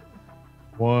thing.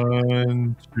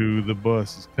 1, 2, the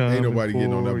bus is coming. Ain't nobody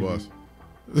getting on that bus.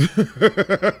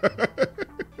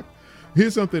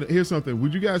 Here's something.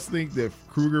 Would you guys think that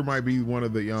Krueger might be one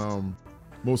of the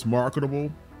most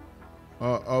marketable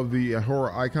of the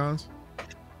horror icons?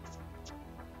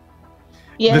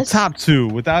 Yes. The top 2,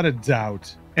 without a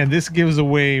doubt. And this gives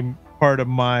away part of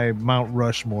my Mount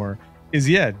Rushmore. Is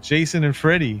Jason and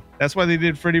Freddy. That's why they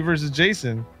did Freddy versus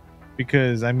Jason,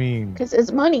 because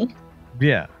it's money.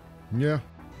 Yeah,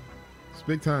 it's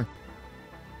big time.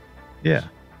 Yeah.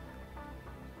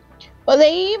 Well,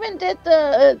 they even did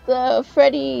the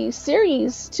Freddy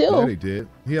series too. Yeah, they did.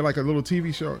 He had like a little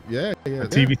TV show. Yeah.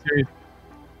 TV series.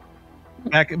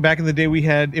 Back in the day,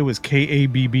 it was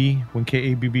KABB when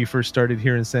KABB first started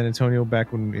here in San Antonio.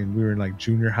 Back when we were in like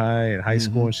junior high and high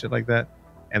school and shit like that.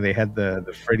 And they had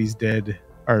the Freddy's Dead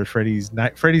or Freddy's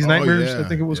Nightmares, I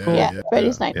think it was called. Yeah,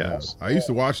 Freddy's Nightmares. I used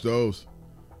to watch those.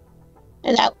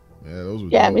 And those were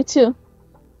dope. Me too.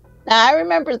 Now I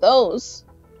remember those.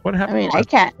 What happened? I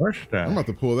can't. I'm about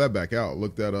to pull that back out.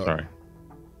 Look that up. Sorry.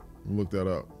 Look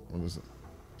that up. What is it?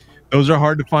 Those are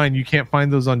hard to find. You can't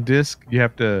find those on disc. You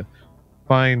have to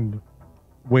find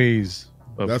ways.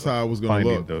 That's how I was going to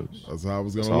look. Those. That's how I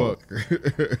was going to look.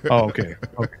 Oh, okay.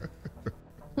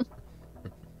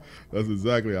 That's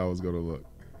exactly how I was going to look.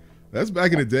 That's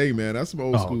back in the day, man. That's some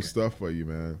old school stuff for you,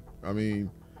 man. I mean,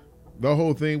 the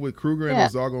whole thing with Krueger and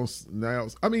those doggone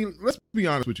nails. I mean, let's be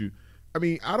honest with you. I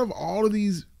mean, out of all of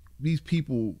these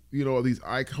people, these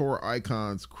horror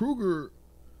icons, Krueger,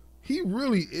 he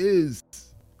really is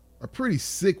a pretty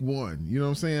sick one. You know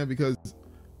what I'm saying? Because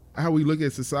how we look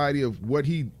at society of what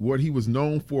he was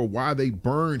known for, why they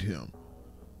burned him.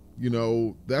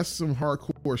 That's some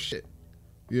hardcore shit.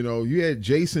 You had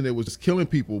Jason that was just killing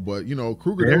people, but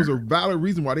Krueger, there was a valid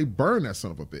reason why they burned that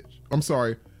son of a bitch. I'm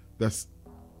sorry, that's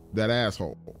that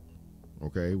asshole.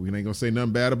 Okay, we ain't gonna say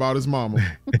nothing bad about his mama.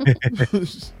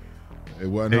 It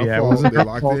wasn't her Yeah, it fault. wasn't They her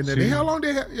locked fault. in there. How long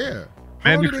they have? Yeah.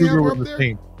 How long Amanda did they have Kruger her was up the there?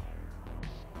 same.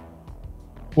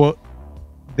 Well,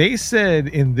 they said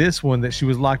in this one that she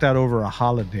was locked out over a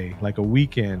holiday, like a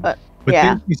weekend. But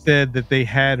yeah. then she said that they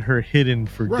had her hidden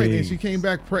for Right, days. and she came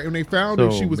back pregnant. When they found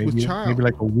her, she was maybe, with child. maybe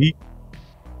like a week.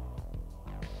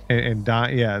 And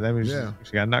died. Yeah, that means Yeah.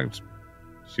 she got knocked.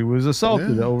 She was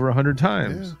assaulted Yeah. over 100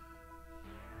 times. Yeah.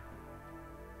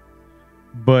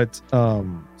 But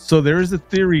so there is a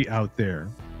theory out there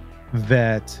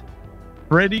that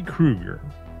Freddy Krueger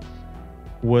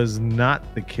was not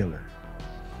the killer.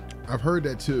 I've heard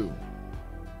that too.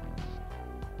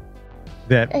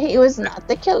 That He was not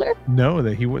the killer. no,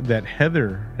 that he would that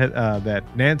Heather, that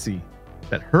Nancy,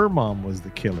 that her mom was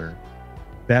the killer.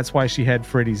 That's why she had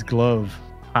Freddy's glove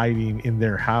hiding in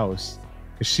their house,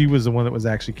 because she was the one that was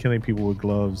actually killing people with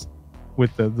gloves,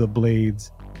 with the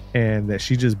blades, and that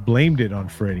she just blamed it on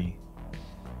Freddy,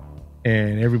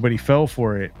 and everybody fell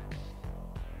for it,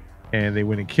 and they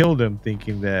went and killed him,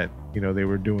 thinking that they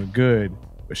were doing good,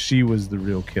 but she was the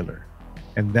real killer,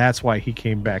 and that's why he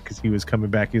came back, because he was coming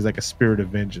back. He's like a spirit of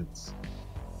vengeance.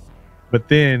 But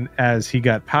then, as he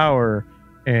got power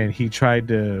and he tried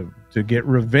to get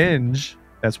revenge,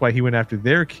 that's why he went after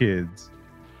their kids.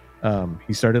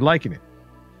 He started liking it.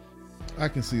 I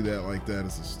can see that like that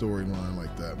as a storyline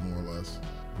like that, more or less,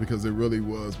 because it really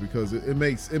was, because it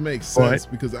makes sense.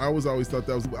 Because I always thought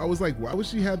I was like, why would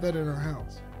she have that in her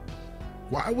house?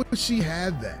 Why would she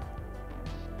have that?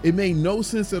 It made no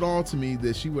sense at all to me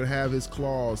that she would have his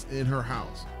claws in her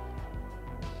house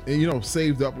and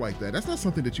saved up like that. That's not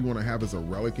something that you want to have as a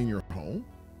relic in your home.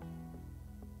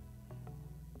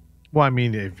 Well, I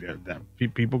mean,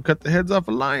 if people cut the heads off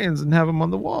of lions and have them on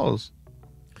the walls,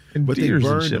 and But they deers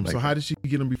and burned shit them. like So that. how did she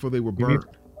get them before they were burned?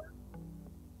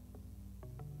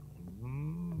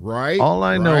 Right. All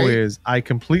I know Right? is I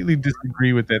completely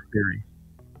disagree with that theory.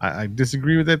 I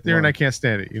disagree with that theory, and I can't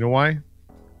stand it. You know why?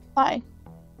 Why?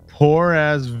 Poor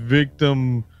ass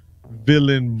victim,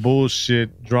 villain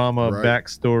bullshit drama Right.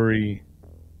 backstory.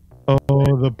 Oh,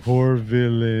 the poor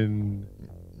villain.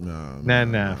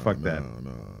 No, fuck that.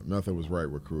 No, nothing was right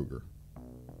with Krueger.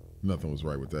 Nothing was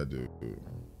right with that dude.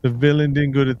 The villain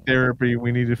didn't go to therapy.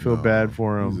 We need to feel bad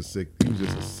for him. He was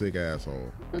just a sick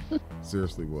asshole.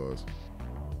 Seriously was.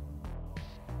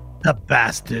 The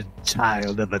bastard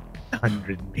child of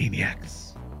 100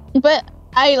 maniacs. But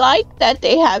I like that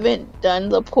they haven't done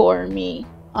the poor me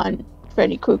on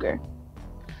Freddy Krueger.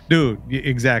 Dude,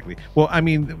 exactly. Well, I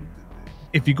mean,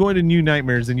 if you go into New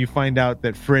Nightmares and you find out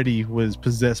that Freddy was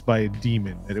possessed by a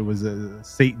demon, that it was a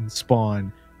Satan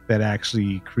spawn that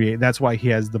actually created, that's why he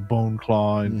has the bone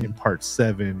claw in part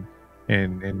 7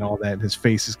 and all that. His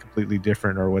face is completely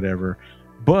different or whatever.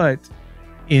 But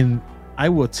I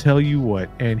will tell you what,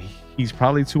 and he's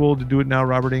probably too old to do it now,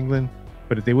 Robert Englund,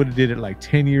 but if they would have did it like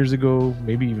 10 years ago,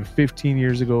 maybe even 15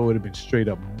 years ago, it would have been straight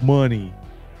up money.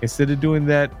 Instead of doing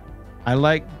that, I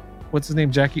like, what's his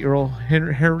name, Jackie Earl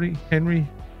Henry,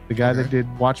 the guy that did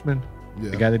Watchmen,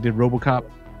 the guy that did RoboCop,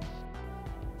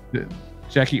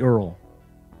 Jackie Earl,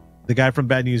 the guy from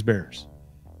Bad News Bears,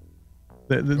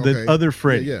 the other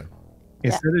Freddy. Yeah.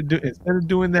 Instead of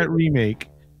doing that remake,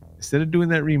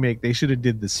 they should have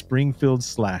did the Springfield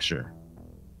Slasher,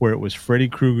 where it was Freddy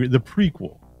Krueger, the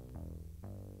prequel.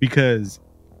 Because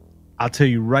I'll tell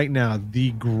you right now,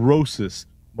 the grossest,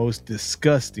 most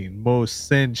disgusting, most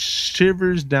send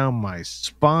shivers down my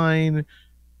spine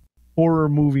horror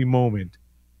movie moment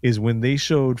is when they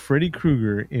showed Freddy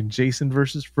Krueger in Jason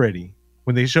versus Freddy.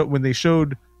 When they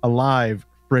showed alive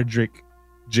Frederick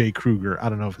J. Krueger. I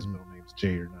don't know if his middle name's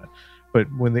J or not. But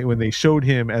when they showed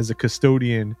him as a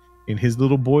custodian in his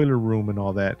little boiler room and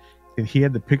all that, and he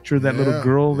had the picture of that little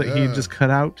girl that he had just cut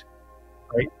out,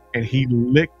 right? And he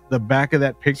licked the back of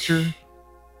that picture,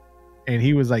 and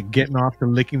he was like getting off to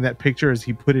licking that picture as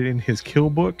he put it in his kill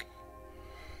book.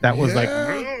 That was like,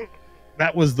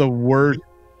 that was the worst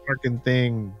fucking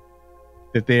thing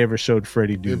that they ever showed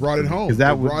Freddy do. They brought it home. Because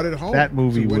that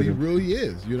movie to what would he have really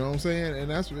is. You know what I'm saying? And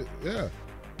that's what,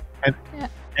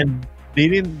 and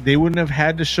they wouldn't have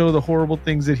had to show the horrible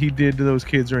things that he did to those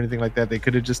kids or anything like that. They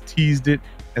could have just teased it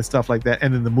and stuff like that.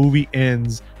 And then the movie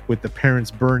ends with the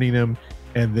parents burning him,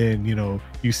 and then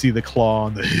you see the claw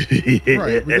on the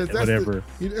right, because that's whatever.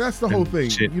 That's the whole thing.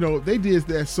 Shit. They did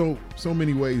that so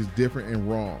many ways different and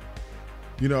wrong.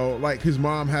 Like his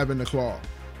mom having the claw,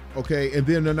 okay, and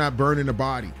then they're not burying the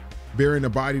body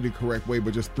the correct way,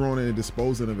 but just throwing it and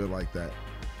disposing of it like that.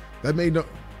 That made no.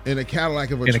 In a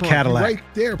Cadillac of a trunk, Cadillac. right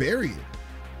there, bury it.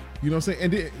 You know what I'm saying?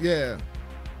 And then,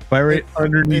 right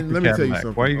underneath. And the let me Cadillac. tell you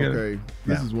something. Why are you gonna,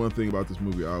 This is one thing about this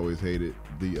movie I always hated: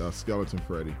 the skeleton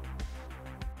Freddy.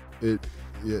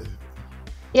 Yeah.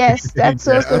 Yes, that's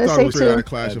what I was I gonna thought say we were at too. a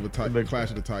Clash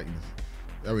of the Titans.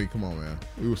 I mean, come on, man.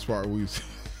 We were smart.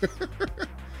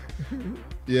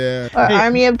 Yeah. Or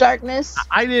Army of Darkness.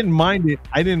 I didn't mind it.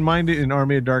 I didn't mind it in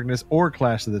Army of Darkness or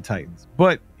Clash of the Titans.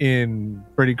 But in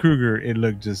Freddy Krueger, it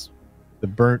looked just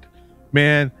the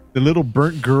little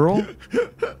burnt girl.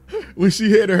 When she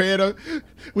hit her head up,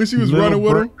 when she was running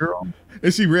with him, girl.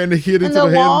 And she ran the hit into the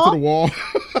the head wall? into the wall.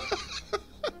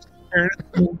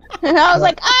 And I was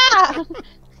like, ah!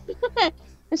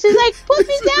 And she's like, put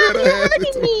me down, you're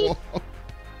hurting me.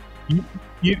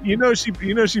 You know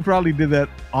she probably did that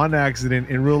on accident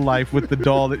in real life with the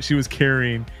doll that she was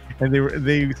carrying, and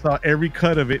they saw every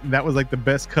cut of it, and that was like the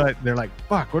best cut. And they're like,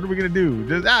 "Fuck, what are we gonna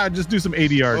do? Just do some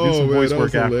ADR, do some voice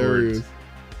work afterwards."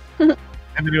 And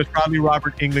then it was probably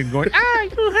Robert Englund going, "Ah,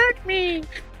 you hurt me."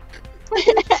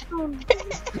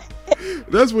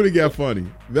 That's when it got funny.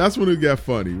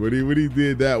 When he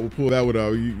did that, we'll pull that one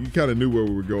out. You kind of knew where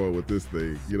we were going with this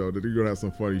thing. You know that you're gonna have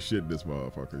some funny shit in this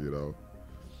motherfucker. You know.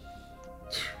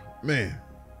 Man,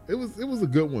 it was a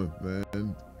good one,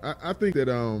 man. I think that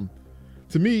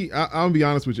to me, I'll be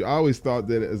honest with you. I always thought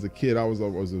that as a kid, I was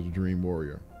a dream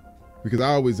warrior because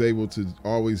I was able to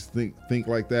always think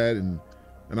like that, and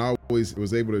I always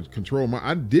was able to control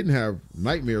I didn't have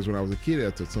nightmares when I was a kid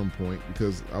at some point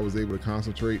because I was able to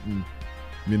concentrate and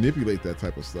manipulate that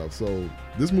type of stuff. So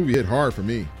this movie hit hard for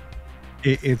me.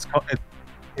 It's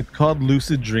called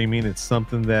lucid dreaming. It's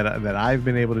something that I've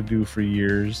been able to do for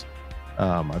years.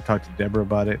 I've talked to Deborah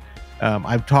about it.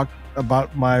 I've talked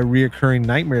about my reoccurring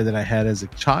nightmare that I had as a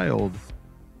child,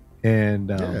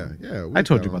 and I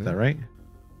told you about that, right?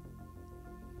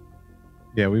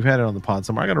 Yeah, we've had it on the pod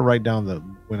somewhere. I got to write down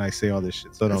when I say all this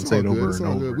shit, so I don't say it over and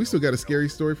over. We still got a scary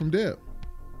story from Deb.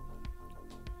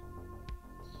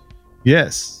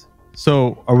 Yes.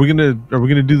 So are we gonna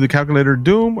do the calculator of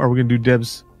doom, or are we gonna do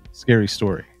Deb's scary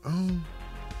story?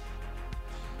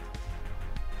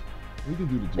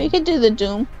 We could do the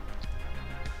Doom.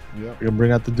 Yeah. We're gonna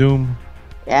bring out the Doom.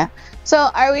 Yeah. So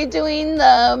are we doing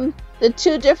the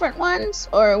two different ones,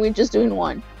 or are we just doing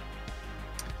one?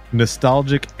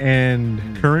 Nostalgic and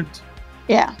current.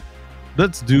 Yeah.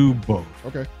 Let's do both.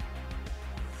 Okay.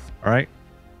 All right.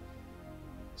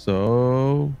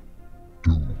 So.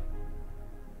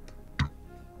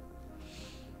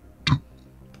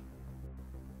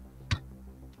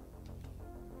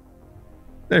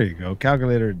 There you go.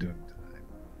 Calculator doom time.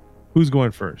 Who's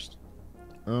going first?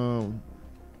 I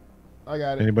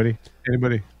got it. Anybody?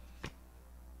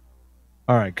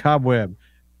 All right, Cobweb.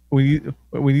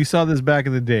 When you saw this back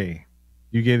in the day,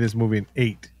 you gave this movie an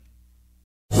 8.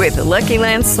 With the Lucky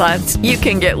Land Slots, you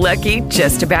can get lucky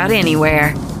just about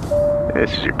anywhere.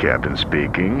 This is your captain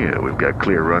speaking. We've got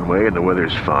clear runway and the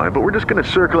weather's fine, but we're just going to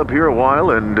circle up here a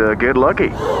while and get lucky.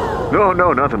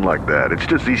 No, nothing like that. It's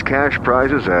just these cash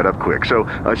prizes add up quick. So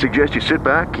I suggest you sit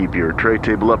back, keep your tray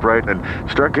table upright, and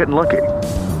start getting lucky.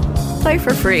 Play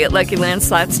for free at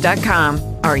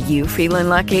LuckyLandSlots.com. Are you feeling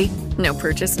lucky? No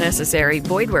purchase necessary.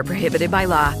 Void where prohibited by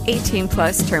law.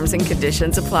 18+ terms and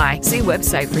conditions apply. See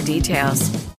website for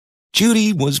details.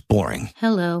 Judy was boring.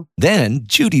 Hello. Then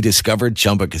Judy discovered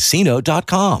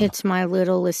ChumbaCasino.com. It's my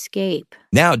little escape.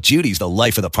 Now Judy's the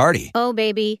life of the party. Oh,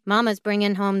 baby, mama's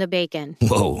bringing home the bacon.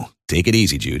 Whoa, take it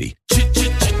easy, Judy.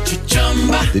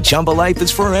 The Chumba life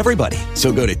is for everybody.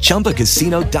 So go to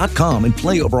ChumbaCasino.com and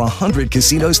play over 100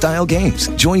 casino-style games.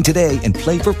 Join today and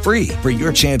play for free for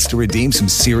your chance to redeem some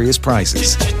serious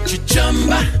prizes.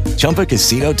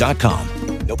 ChumbaCasino.com.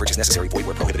 No purchase necessary. Void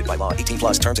where prohibited by law.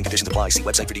 18+ terms and conditions apply. See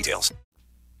website for details.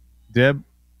 Deb?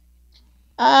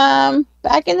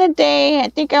 Back in the day, I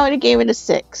think I would have gave it a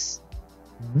 6.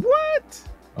 What?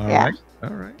 All right.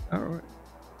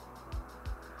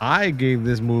 I gave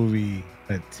this movie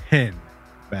a 10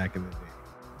 back in the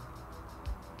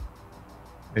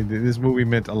day. This movie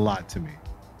meant a lot to me.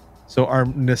 So our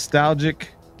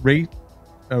nostalgic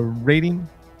rating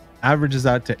averages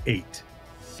out to 8.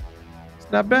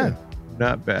 It's not bad.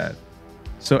 Not bad.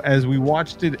 So as we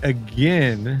watched it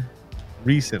again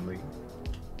recently,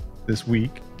 this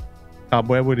week,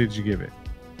 Cobweb, what did you give it?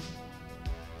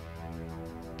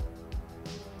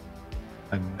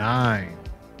 A 9.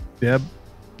 Deb?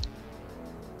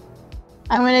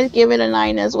 I'm going to give it a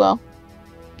 9 as well.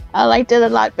 I liked it a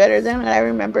lot better than what I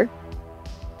remember.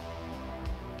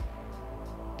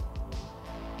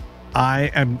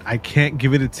 I can't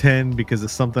give it a 10 because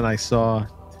of something I saw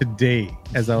today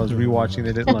as I was rewatching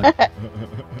it at lunch.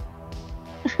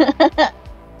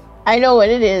 I know what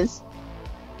it is.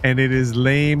 And it is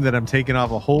lame that I'm taking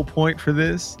off a whole point for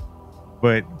this,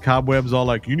 But Cobweb's all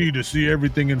like, you need to see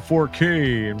everything in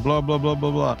 4K and blah, blah, blah, blah,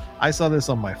 blah. I saw this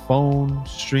on my phone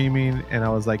streaming, and I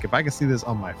was like, if I can see this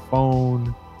on my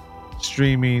phone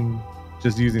streaming,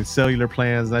 just using cellular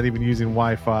plans, not even using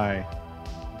Wi-Fi,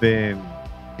 then,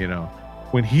 you know,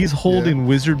 when he's holding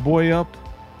Wizard Boy up,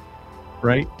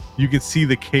 right, you can see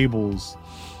the cables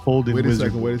holding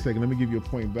Wizard Boy. Wait a second. Let me give you a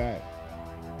point back.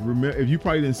 Remember, if you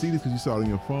probably didn't see this because you saw it on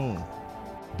your phone,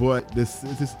 but this.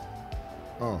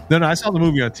 Oh. No, I saw the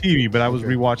movie on TV, but I was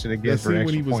rewatching it again for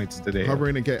extra points today.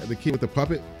 Hovering the kid with the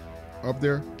puppet up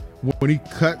there, when he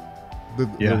cut the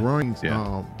rings,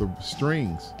 the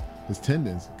strings, his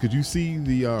tendons. Could you see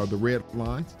the red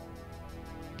lines?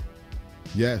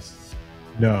 Yes.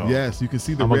 No. Yes, you can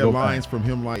see the red lines from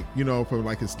him, like, you know, from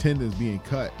like his tendons being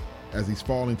cut as he's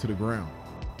falling to the ground.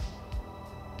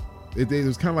 It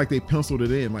was kind of like they penciled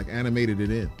it in, like animated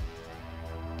it in.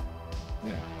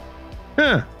 Yeah.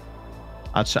 Huh.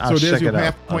 I'll check it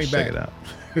out.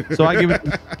 So I give it.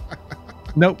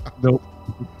 Nope.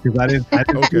 Because I didn't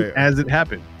see it as it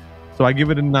happened. So I give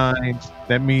it a 9.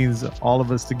 That means all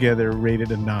of us together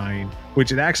rated a 9,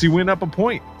 which it actually went up a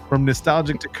point from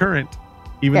nostalgic to current,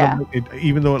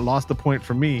 even though it lost a point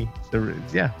for me. So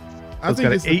I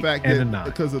think it's the fact that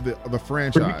because of the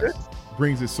franchise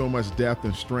brings it so much depth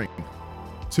and strength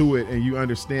to it, and you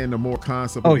understand the more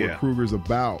concept of what Kruger's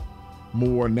about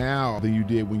more now than you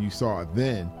did when you saw it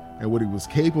then, and what he was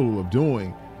capable of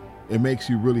doing. It makes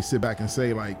you really sit back and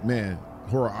say, like, man,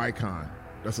 horror icon,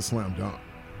 that's a slam dunk.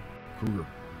 Kruger.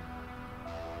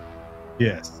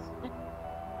 Yes.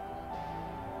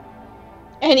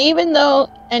 And even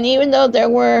though there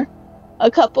were a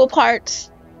couple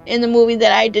parts in the movie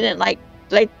that I didn't like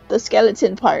the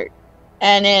skeleton part,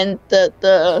 and then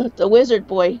the wizard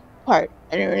boy part,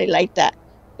 I didn't really like that.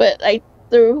 But like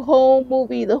the whole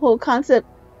movie, the whole concept,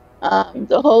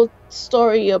 the whole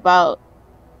story about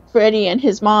Freddy and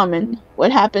his mom and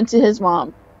what happened to his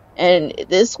mom, and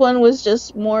this one was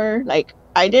just more like,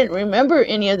 I didn't remember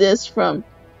any of this from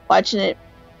watching it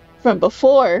from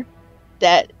before,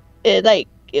 that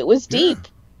it was deep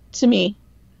to me,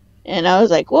 and I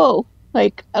was like, whoa,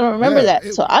 like I don't remember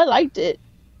that. So I liked it.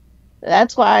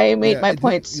 That's why I made my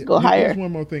points go higher. There's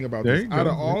one more thing about this. Out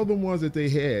of all the ones that they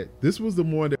had, this was the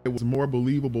one that was more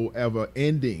believable ever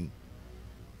ending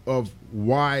of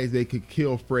why they could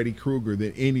kill Freddy Krueger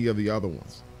than any of the other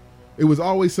ones. It was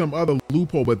always some other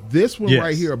loophole, but this one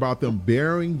right here about them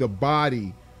burying the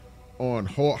body on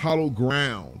hollow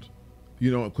ground,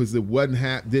 you know, because it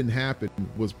didn't happen,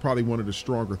 was probably one of the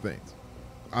stronger things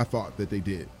I thought that they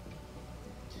did.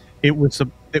 It was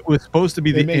supposed to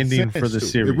be the ending for the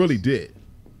series. It really did.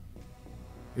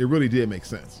 It really did make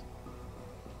sense.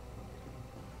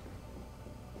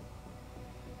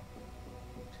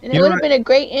 And it would have been a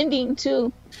great ending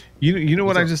too. You know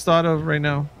what I just thought of right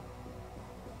now?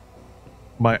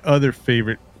 My other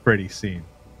favorite Freddy scene.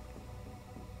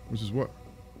 Which is what?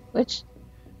 Which?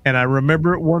 And I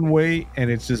remember it one way,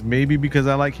 and it's just maybe because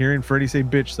I like hearing Freddy say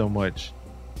bitch so much.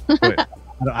 But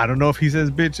I don't know if he says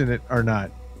bitch in it or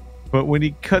not. But when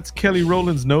he cuts Kelly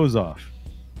Rowland's nose off.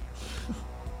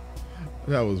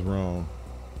 That was wrong.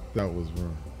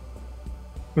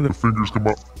 When the fingers come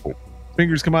up. Oh.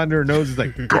 Fingers come under her nose. It's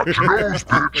like, got your nose,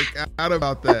 bitch. Forgot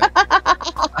about that.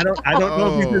 I don't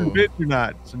know if he says bitch or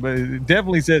not, but it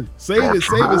definitely says save it.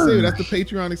 That's the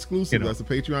Patreon exclusive. You know. That's the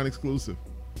Patreon exclusive.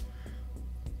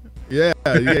 Yeah,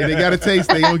 they got a taste.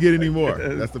 They don't get any more.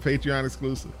 That's the Patreon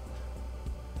exclusive.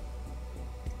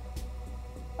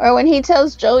 Or when he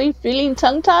tells Joey feeling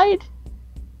tongue-tied.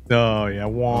 Oh yeah,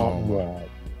 womp.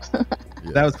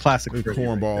 That was classic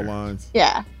cornball lines.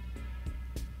 Yeah.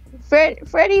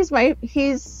 Freddy's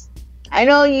I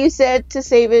know you said to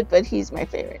save it, but he's my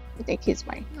favorite. I think he's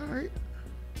mine. All right.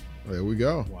 There we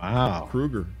go. Wow.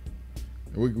 Krueger.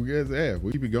 We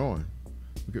keep it going.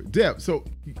 Okay. Deb, so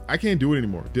I can't do it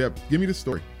anymore. Deb, give me the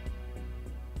story.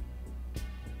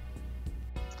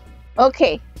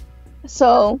 Okay.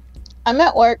 So I'm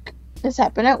at work. This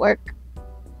happened at work.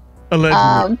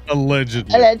 Allegedly.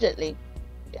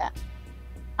 Yeah.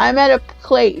 I'm at a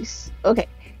place. Okay.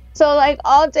 So like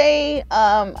all day,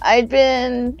 I'd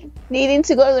been needing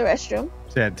to go to the restroom.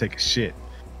 So I had to take a shit.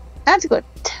 Not to go.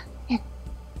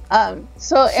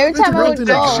 So every time I would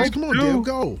go, come on, Deb,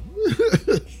 go.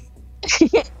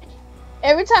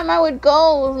 Every time I would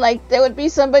go, like there would be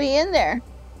somebody in there,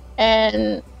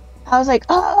 and I was like,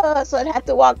 oh, so I'd have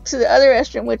to walk to the other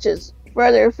restroom, which is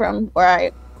further from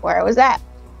where I was at.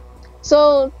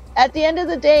 So at the end of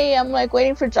the day, I'm like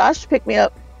waiting for Josh to pick me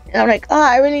up, and I'm like, oh,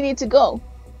 I really need to go.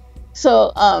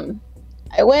 So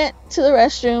I went to the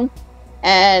restroom,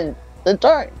 and the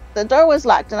door was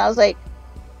locked, and I was like,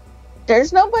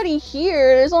 there's nobody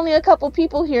here. There's only a couple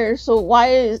people here. So why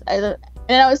is and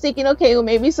I was thinking, okay, well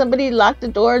maybe somebody locked the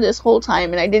door this whole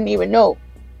time and I didn't even know.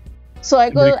 So I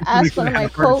go ask one of my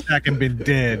heart attack and been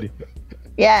dead.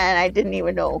 Yeah, and I didn't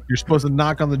even know. You're supposed to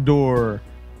knock on the door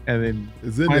and then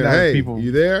it's in there. Hey,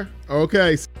 you there?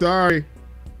 Okay, sorry.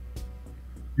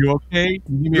 You okay?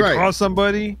 You need me to call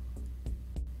somebody?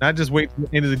 Not just wait till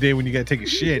the end of the day when you gotta take a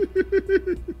shit.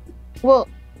 Well,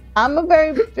 I'm a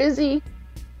very busy.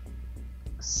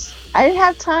 I didn't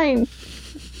have time.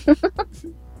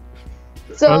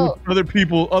 So other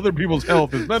people's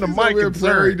health is none of my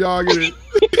concern. Dogging it.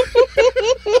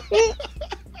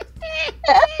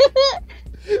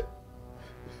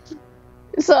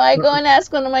 So I go and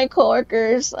ask one of my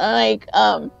coworkers, like,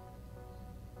 do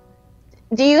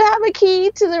you have a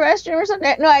key to the restroom or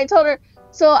something? No, I told her.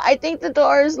 So I think the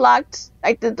door is locked.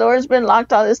 Like the door's been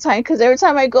locked all this time because every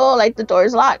time I go, like the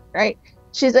door's locked, right?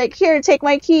 She's like, here, take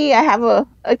my key. I have a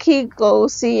key. Go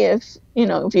see if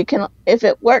if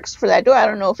it works for that door. I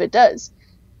don't know if it does.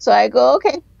 So I go,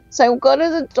 okay. So I go to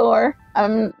the door.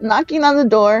 I'm knocking on the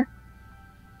door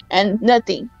and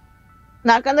nothing.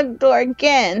 Knock on the door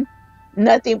again,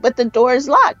 nothing, but the door is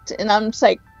locked. And I'm just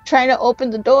like trying to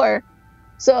open the door.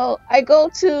 So I go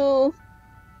to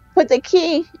put the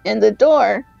key in the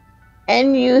door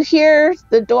and you hear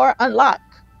the door unlock.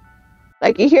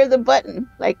 Like you hear the button,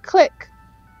 like click.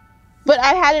 But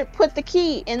I hadn't put the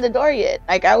key in the door yet.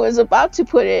 Like I was about to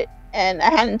put it and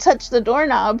I hadn't touched the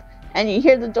doorknob and you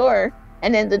hear the door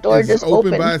and then the door just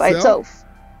opened by itself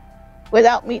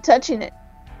without me touching it.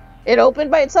 It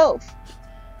opened by itself.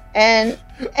 And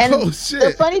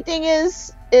the funny thing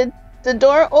is the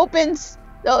door opens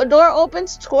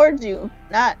towards you,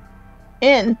 not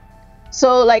in.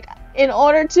 So like in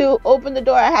order to open the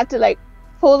door I had to like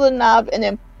pull the knob and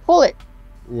then pull it.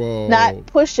 Whoa. Not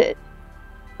push it.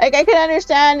 Like I can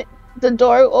understand the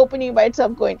door opening by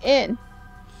itself going in,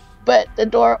 but the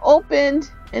door opened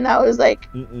and I was like,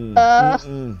 I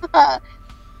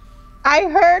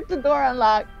heard the door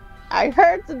unlock. I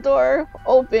heard the door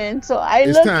open, so I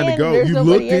looked in. There's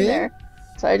nobody in there,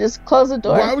 so I just closed the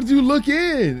door. Why would you look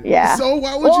in? Yeah. So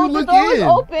why would you look the door in?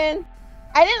 Was open.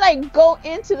 I didn't like go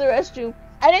into the restroom.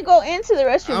 I didn't go into the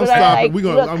restroom, but I like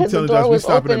looked because the door was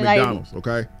open. At McDonald's,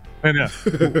 okay? I know.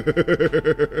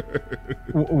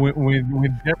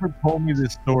 when Deborah told me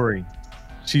this story,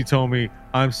 she told me,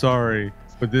 "I'm sorry,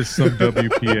 but this is some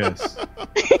WPS."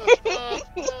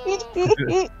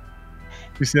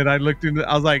 She said, "I looked into."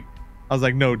 I was like,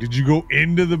 "No, did you go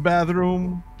into the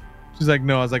bathroom?" She's like,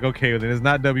 "No." I was like, "Okay, then it's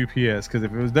not WPS, because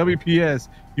if it was WPS,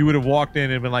 you would have walked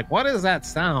in and been like, what is that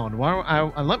sound?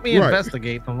 Why? Let me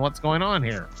investigate on what's going on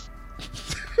here."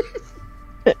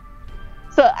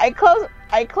 So I closed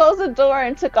the door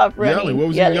and took off running. Yelling. What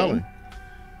was you yelling?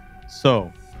 So.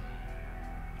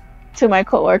 To my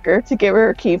coworker to give her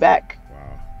her key back.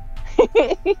 Wow. And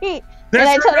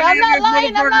I told her, I'm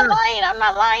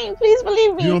not lying. Please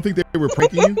believe me. You don't think they were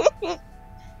pranking you?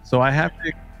 So I have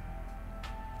to.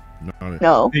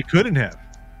 No. They couldn't have.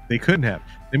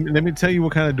 Let me tell you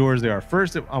what kind of doors they are.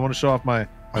 First, I want to show off my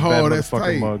bad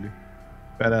motherfucker mug.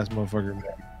 Badass motherfucker mug.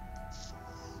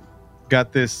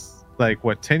 Got this. Like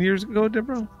what, 10 years ago,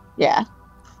 Deborah? Yeah.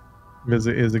 Is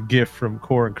a gift from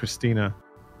Cora and Christina.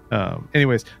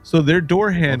 Anyways, so their door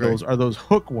handles are those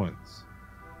hook ones,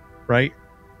 right?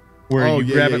 Where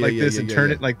you grab it like this and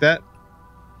turn it like that,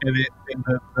 and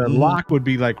the lock would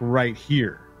be like right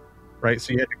here, right?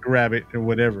 So you had to grab it or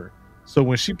whatever. So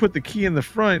when she put the key in the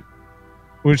front,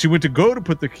 when she went to go to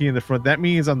put the key in the front, that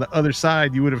means on the other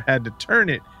side you would have had to turn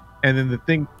it, and then the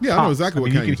thing. Yeah, I know exactly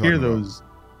what kind you can hear those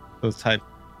type.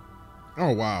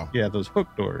 Oh wow! Yeah, those hook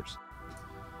doors. So.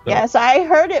 Yeah, so I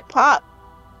heard it pop,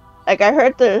 like I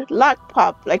heard the lock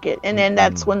pop, like it, and then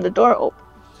that's when the door opened.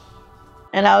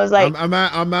 And I was like, I'm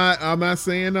not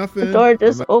saying nothing. The door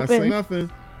just opened. Not saying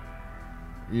nothing.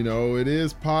 You know, it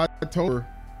is Podtober.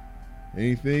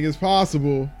 Anything is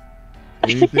possible.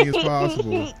 Anything is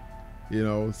possible. You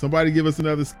know, somebody give us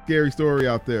another scary story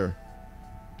out there.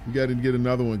 We got to get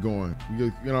another one going.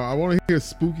 I want to hear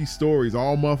spooky stories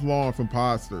all month long from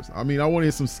Podsters. I mean, I want to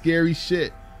hear some scary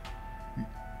shit.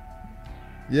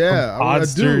 Yeah, I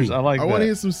do. I want to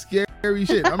hear some scary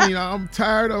shit. I mean, I'm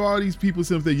tired of all these people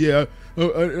saying, "Yeah,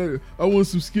 I want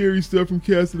some scary stuff from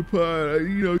Cast of the Pod."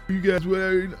 You guys,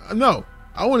 whatever. No,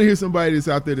 I want to hear somebody that's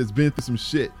out there that's been through some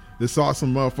shit, that saw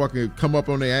some motherfucker come up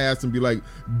on their ass and be like,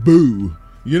 "Boo."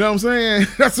 You know what I'm saying?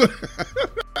 That's what.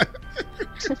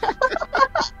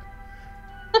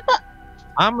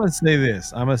 I'm gonna say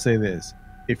this.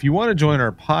 If you want to join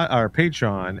our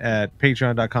Patreon at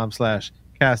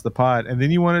patreon.com/castthepod, and then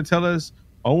you want to tell us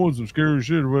I want some scary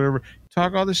shit or whatever.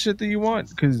 Talk all the shit that you want,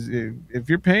 because if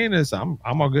you're paying us, I'm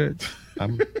all good.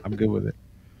 I'm good with it.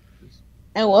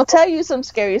 And we'll tell you some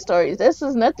scary stories. This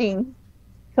is nothing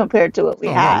compared to what we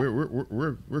have. No,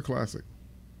 we're classic.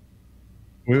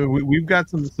 We've got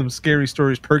some scary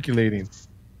stories percolating. If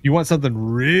you want something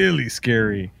really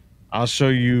scary, I'll show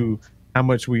you how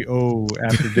much we owe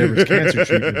after Deborah's cancer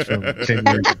treatments from 10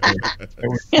 years ago.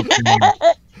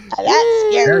 That's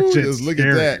scary. Just look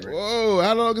at that. Whoa,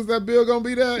 how long is that bill gonna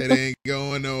be there? It ain't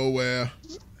going nowhere.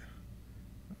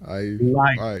 Are you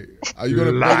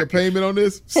gonna make a payment on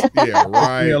this? Yeah,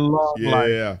 right.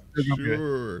 Yeah,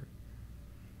 sure.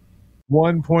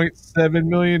 $1.7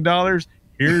 million.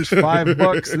 Here's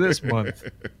 $5 this month,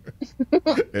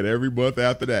 and every month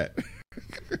after that.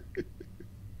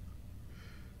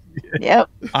 Yep.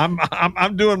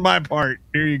 I'm doing my part.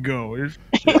 Here you go. Yeah.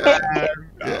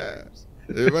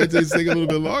 It might just take a little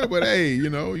bit longer, but hey, you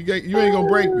ain't gonna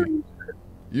break me.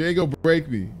 You ain't gonna break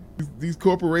me. These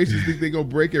corporations think they're gonna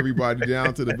break everybody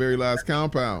down to the very last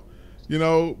compound.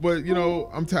 But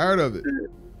I'm tired of it.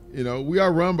 We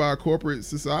are run by a corporate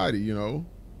society.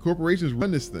 Corporations run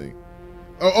this thing.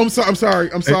 Oh, I'm sorry.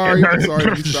 Let me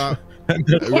stop.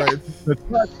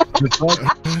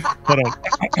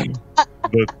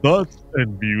 The thoughts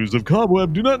and views of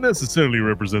Cobweb do not necessarily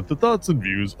represent the thoughts and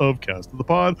views of Cast of the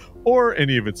Pod or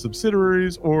any of its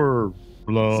subsidiaries or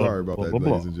blah. Sorry about blah, that, blah,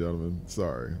 ladies blah. and gentlemen.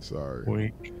 Sorry.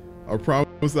 Wink. I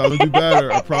promised I was gonna do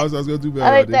better. I promised I was gonna do better.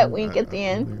 I like that wink at the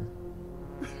end.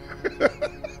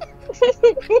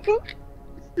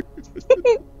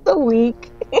 The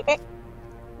wink.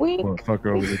 Wink.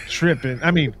 Motherfucker over there tripping. I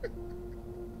mean,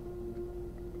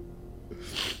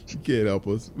 you can't help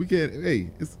us. We can't.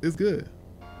 Hey, it's good.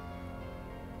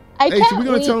 So we're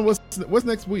gonna tell them what's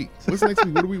next week. What's next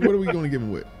week? What are we gonna give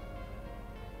them with?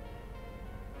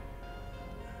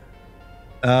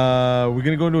 We're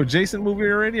gonna go into a Jason movie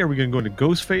already. Are we gonna go into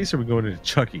Ghostface? Or are we going into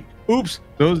Chucky? Oops,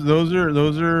 those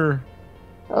are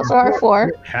our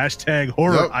 4 hashtag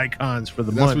horror icons for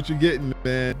the month. That's what you're getting,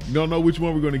 man. You don't know which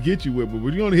one we're gonna get you with, but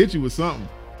we're gonna hit you with something.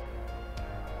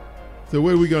 So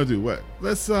what are we gonna do? What?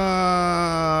 Let's what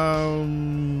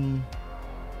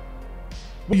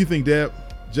do you think, Deb?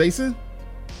 Jason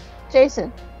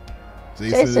Jason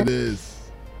it is.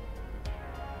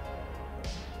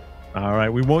 All right,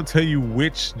 we won't tell you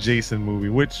which Jason movie,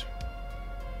 which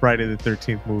Friday the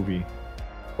 13th movie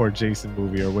or Jason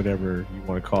movie or whatever you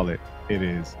want to call it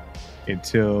is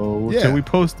until we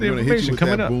post the information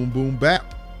coming up. Boom boom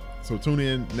bap. So tune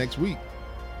in next week.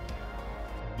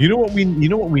 You know what we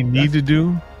need to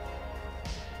do?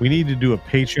 We need to do a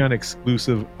Patreon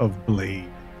exclusive of Blade.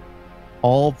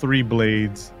 All 3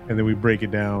 Blades, and then we break it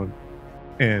down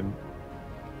and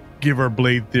give our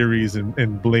Blade theories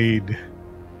and Blade.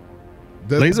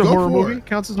 Blade's a horror movie?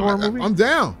 Counts as a horror movie? I'm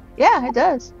down. Yeah, it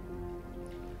does.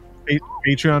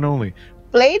 Patreon only.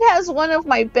 Blade has one of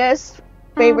my best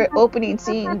favorite opening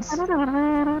scenes.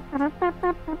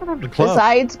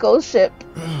 Besides Ghost Ship.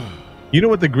 You know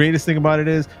what the greatest thing about it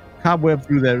is? Cobweb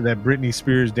threw that Britney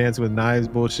Spears Dancing with Knives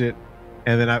bullshit.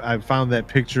 And then I found that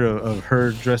picture of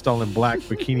her dressed all in black,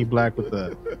 bikini black with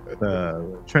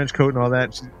the trench coat and all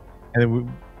that. And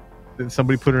then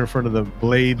somebody put her in front of the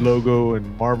Blade logo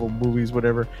and Marvel movies,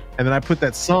 whatever. And then I put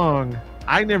that song.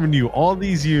 I never knew all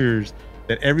these years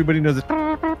that everybody knows it. The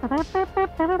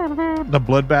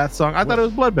Bloodbath song. I thought it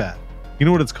was Bloodbath. You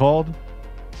know what it's called?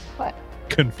 What?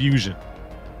 Confusion.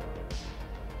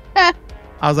 I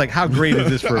was like, how great is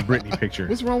this for a Britney picture?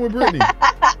 What's wrong with Britney?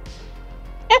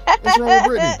 What's wrong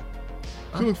with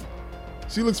Britney?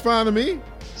 She looks fine to me.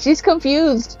 She's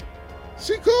confused.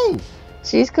 She cool.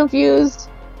 She's confused.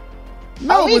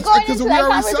 No, because we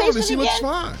already saw that she looks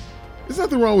fine. There's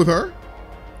nothing wrong with her.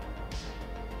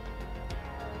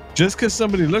 Just because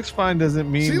somebody looks fine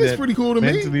doesn't mean she looks pretty cool to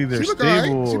me. Mentally they're she look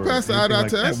stable. All right. She passed the eye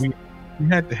test. We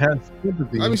had to have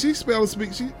sympathy. I mean, she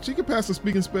could pass the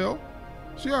speaking spell.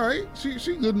 She all right. She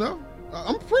good enough.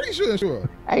 I'm pretty sure.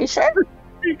 Are you sure?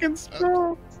 Speaking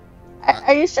spell.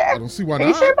 Are you sure? I don't see why not. Are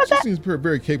you sure about that? She seems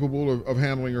very capable of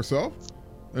handling herself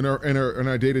in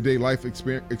her day-to-day life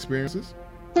experiences.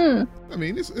 I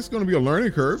mean, it's going to be a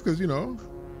learning curve because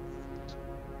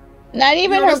not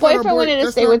even her boyfriend wanted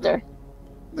to stay with her.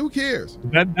 Who cares?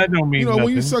 That don't mean when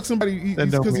nothing. you suck somebody,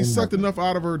 because he sucked enough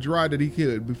out of her dry that he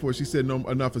could before she said no,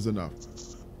 enough is enough.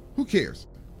 Who cares?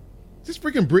 Just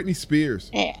freaking Britney Spears.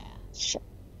 Yeah, sure.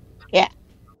 Yeah.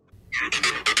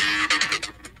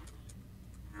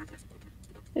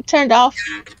 It turned off.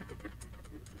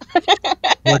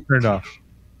 What turned off?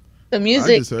 The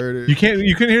music. I just heard it. You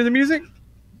couldn't hear the music?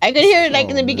 I could hear it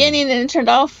in the beginning and it turned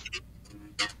off.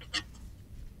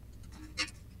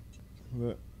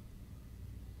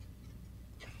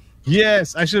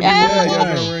 Yes, I should be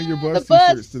wearing your bus The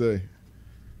t-shirts today.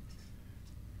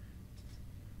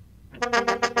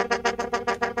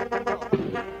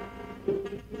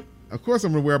 Of course,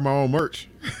 I'm gonna wear my own merch.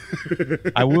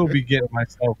 I will be getting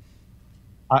myself.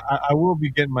 I will be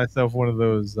getting myself one of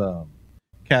those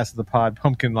Cast of the Pod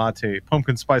pumpkin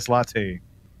spice latte.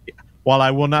 While I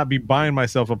will not be buying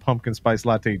myself a pumpkin spice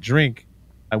latte drink,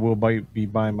 I will be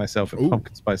buying myself a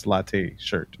pumpkin spice latte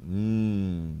shirt.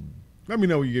 Let me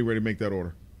know when you get ready to make that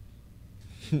order.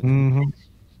 Mm-hmm.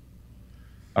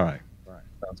 All right,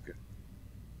 sounds good.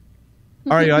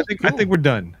 All right, y'all, I think we're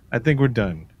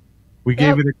done. We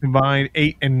gave it a combined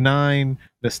 8 and 9,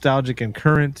 nostalgic and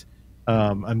current.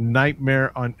 A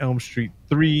Nightmare on Elm Street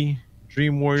 3,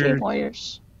 Dream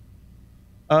Warriors.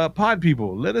 Pod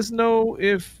people, let us know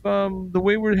if the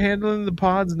way we're handling the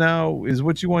pods now is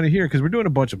what you want to hear, because we're doing a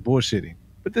bunch of bullshitting.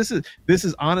 But this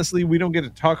is honestly, we don't get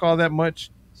to talk all that much,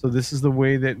 so this is the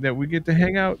way that we get to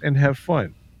hang out and have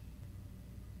fun.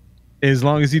 As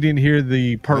long as you didn't hear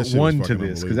the part 1 to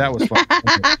this, because that was fun.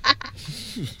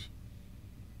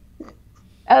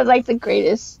 That was like the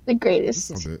greatest.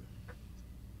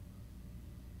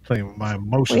 Playing with my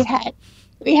emotions.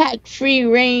 We had free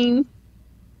reign.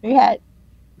 We had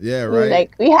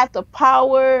we had the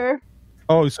power.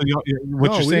 Oh, so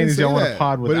what you're saying is y'all want a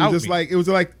pod without me? It was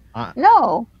like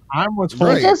no. I'm what's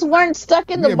We just weren't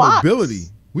stuck in the box. We had mobility.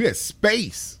 We had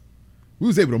space. We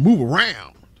was able to move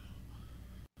around.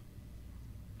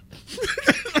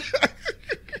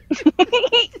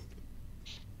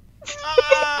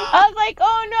 I was like,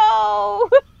 oh no.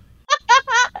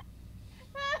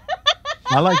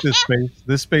 I like this space.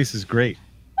 This space is great.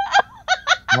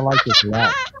 I like this a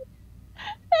lot.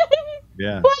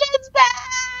 Yeah. What is that?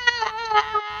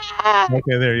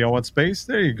 Okay, there. Y'all want space?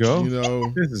 There you go.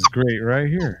 This is great right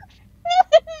here.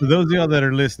 For those of y'all that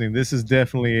are listening, this is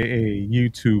definitely a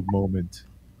YouTube moment.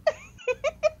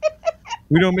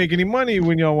 We don't make any money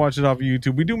when y'all watch it off of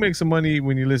YouTube. We do make some money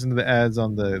when you listen to the ads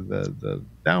on the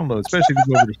download, especially if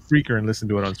you go over to Spreaker and listen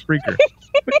to it on Spreaker.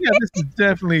 But yeah, this is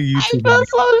definitely a YouTube I feel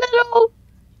so little.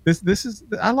 This is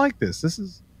I like this. This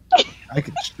is I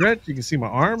can stretch. You can see my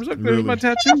arms. Look, there's my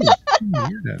tattoo.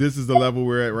 This is the level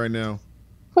we're at right now.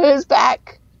 Put his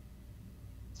back.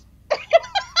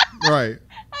 Right.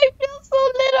 I feel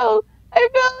so little. I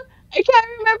can't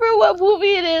remember what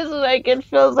movie it is. Like, it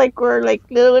feels like we're like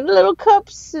little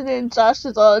cups, and then Josh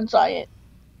is all giant.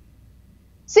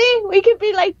 See, we could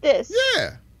be like this.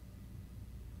 Yeah.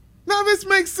 Now this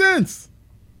makes sense.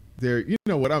 There, you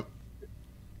know what?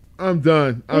 I'm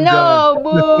done. I'm done.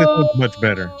 Boo. This was much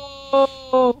better.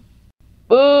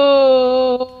 Boo.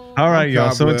 All right,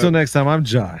 y'all. So until next time, I'm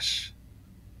Josh.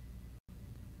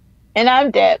 And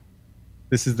I'm Deb.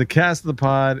 This is the Cast of the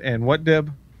Pod. And what,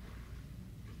 Deb?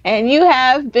 And you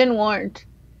have been warned.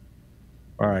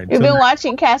 All right. You've been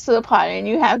watching Cast of the Pod, and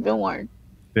you have been warned.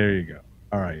 There you go.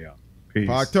 All right, y'all. Peace.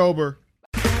 October.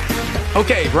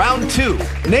 Okay, round 2.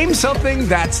 Name something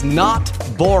that's not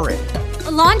boring.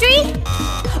 A laundry?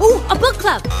 Ooh, a book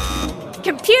club.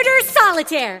 Computer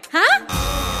solitaire, huh?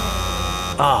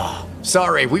 Ah,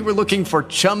 sorry. We were looking for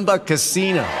Chumba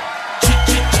Casino.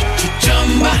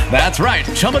 That's right.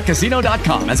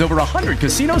 ChumbaCasino.com has over 100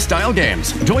 casino-style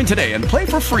games. Join today and play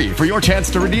for free for your chance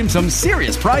to redeem some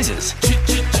serious prizes.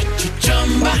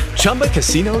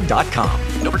 ChumbaCasino.com.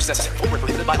 No purchase necessary. Void where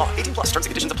prohibited by law. 18+ terms and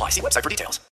conditions apply. See website for details.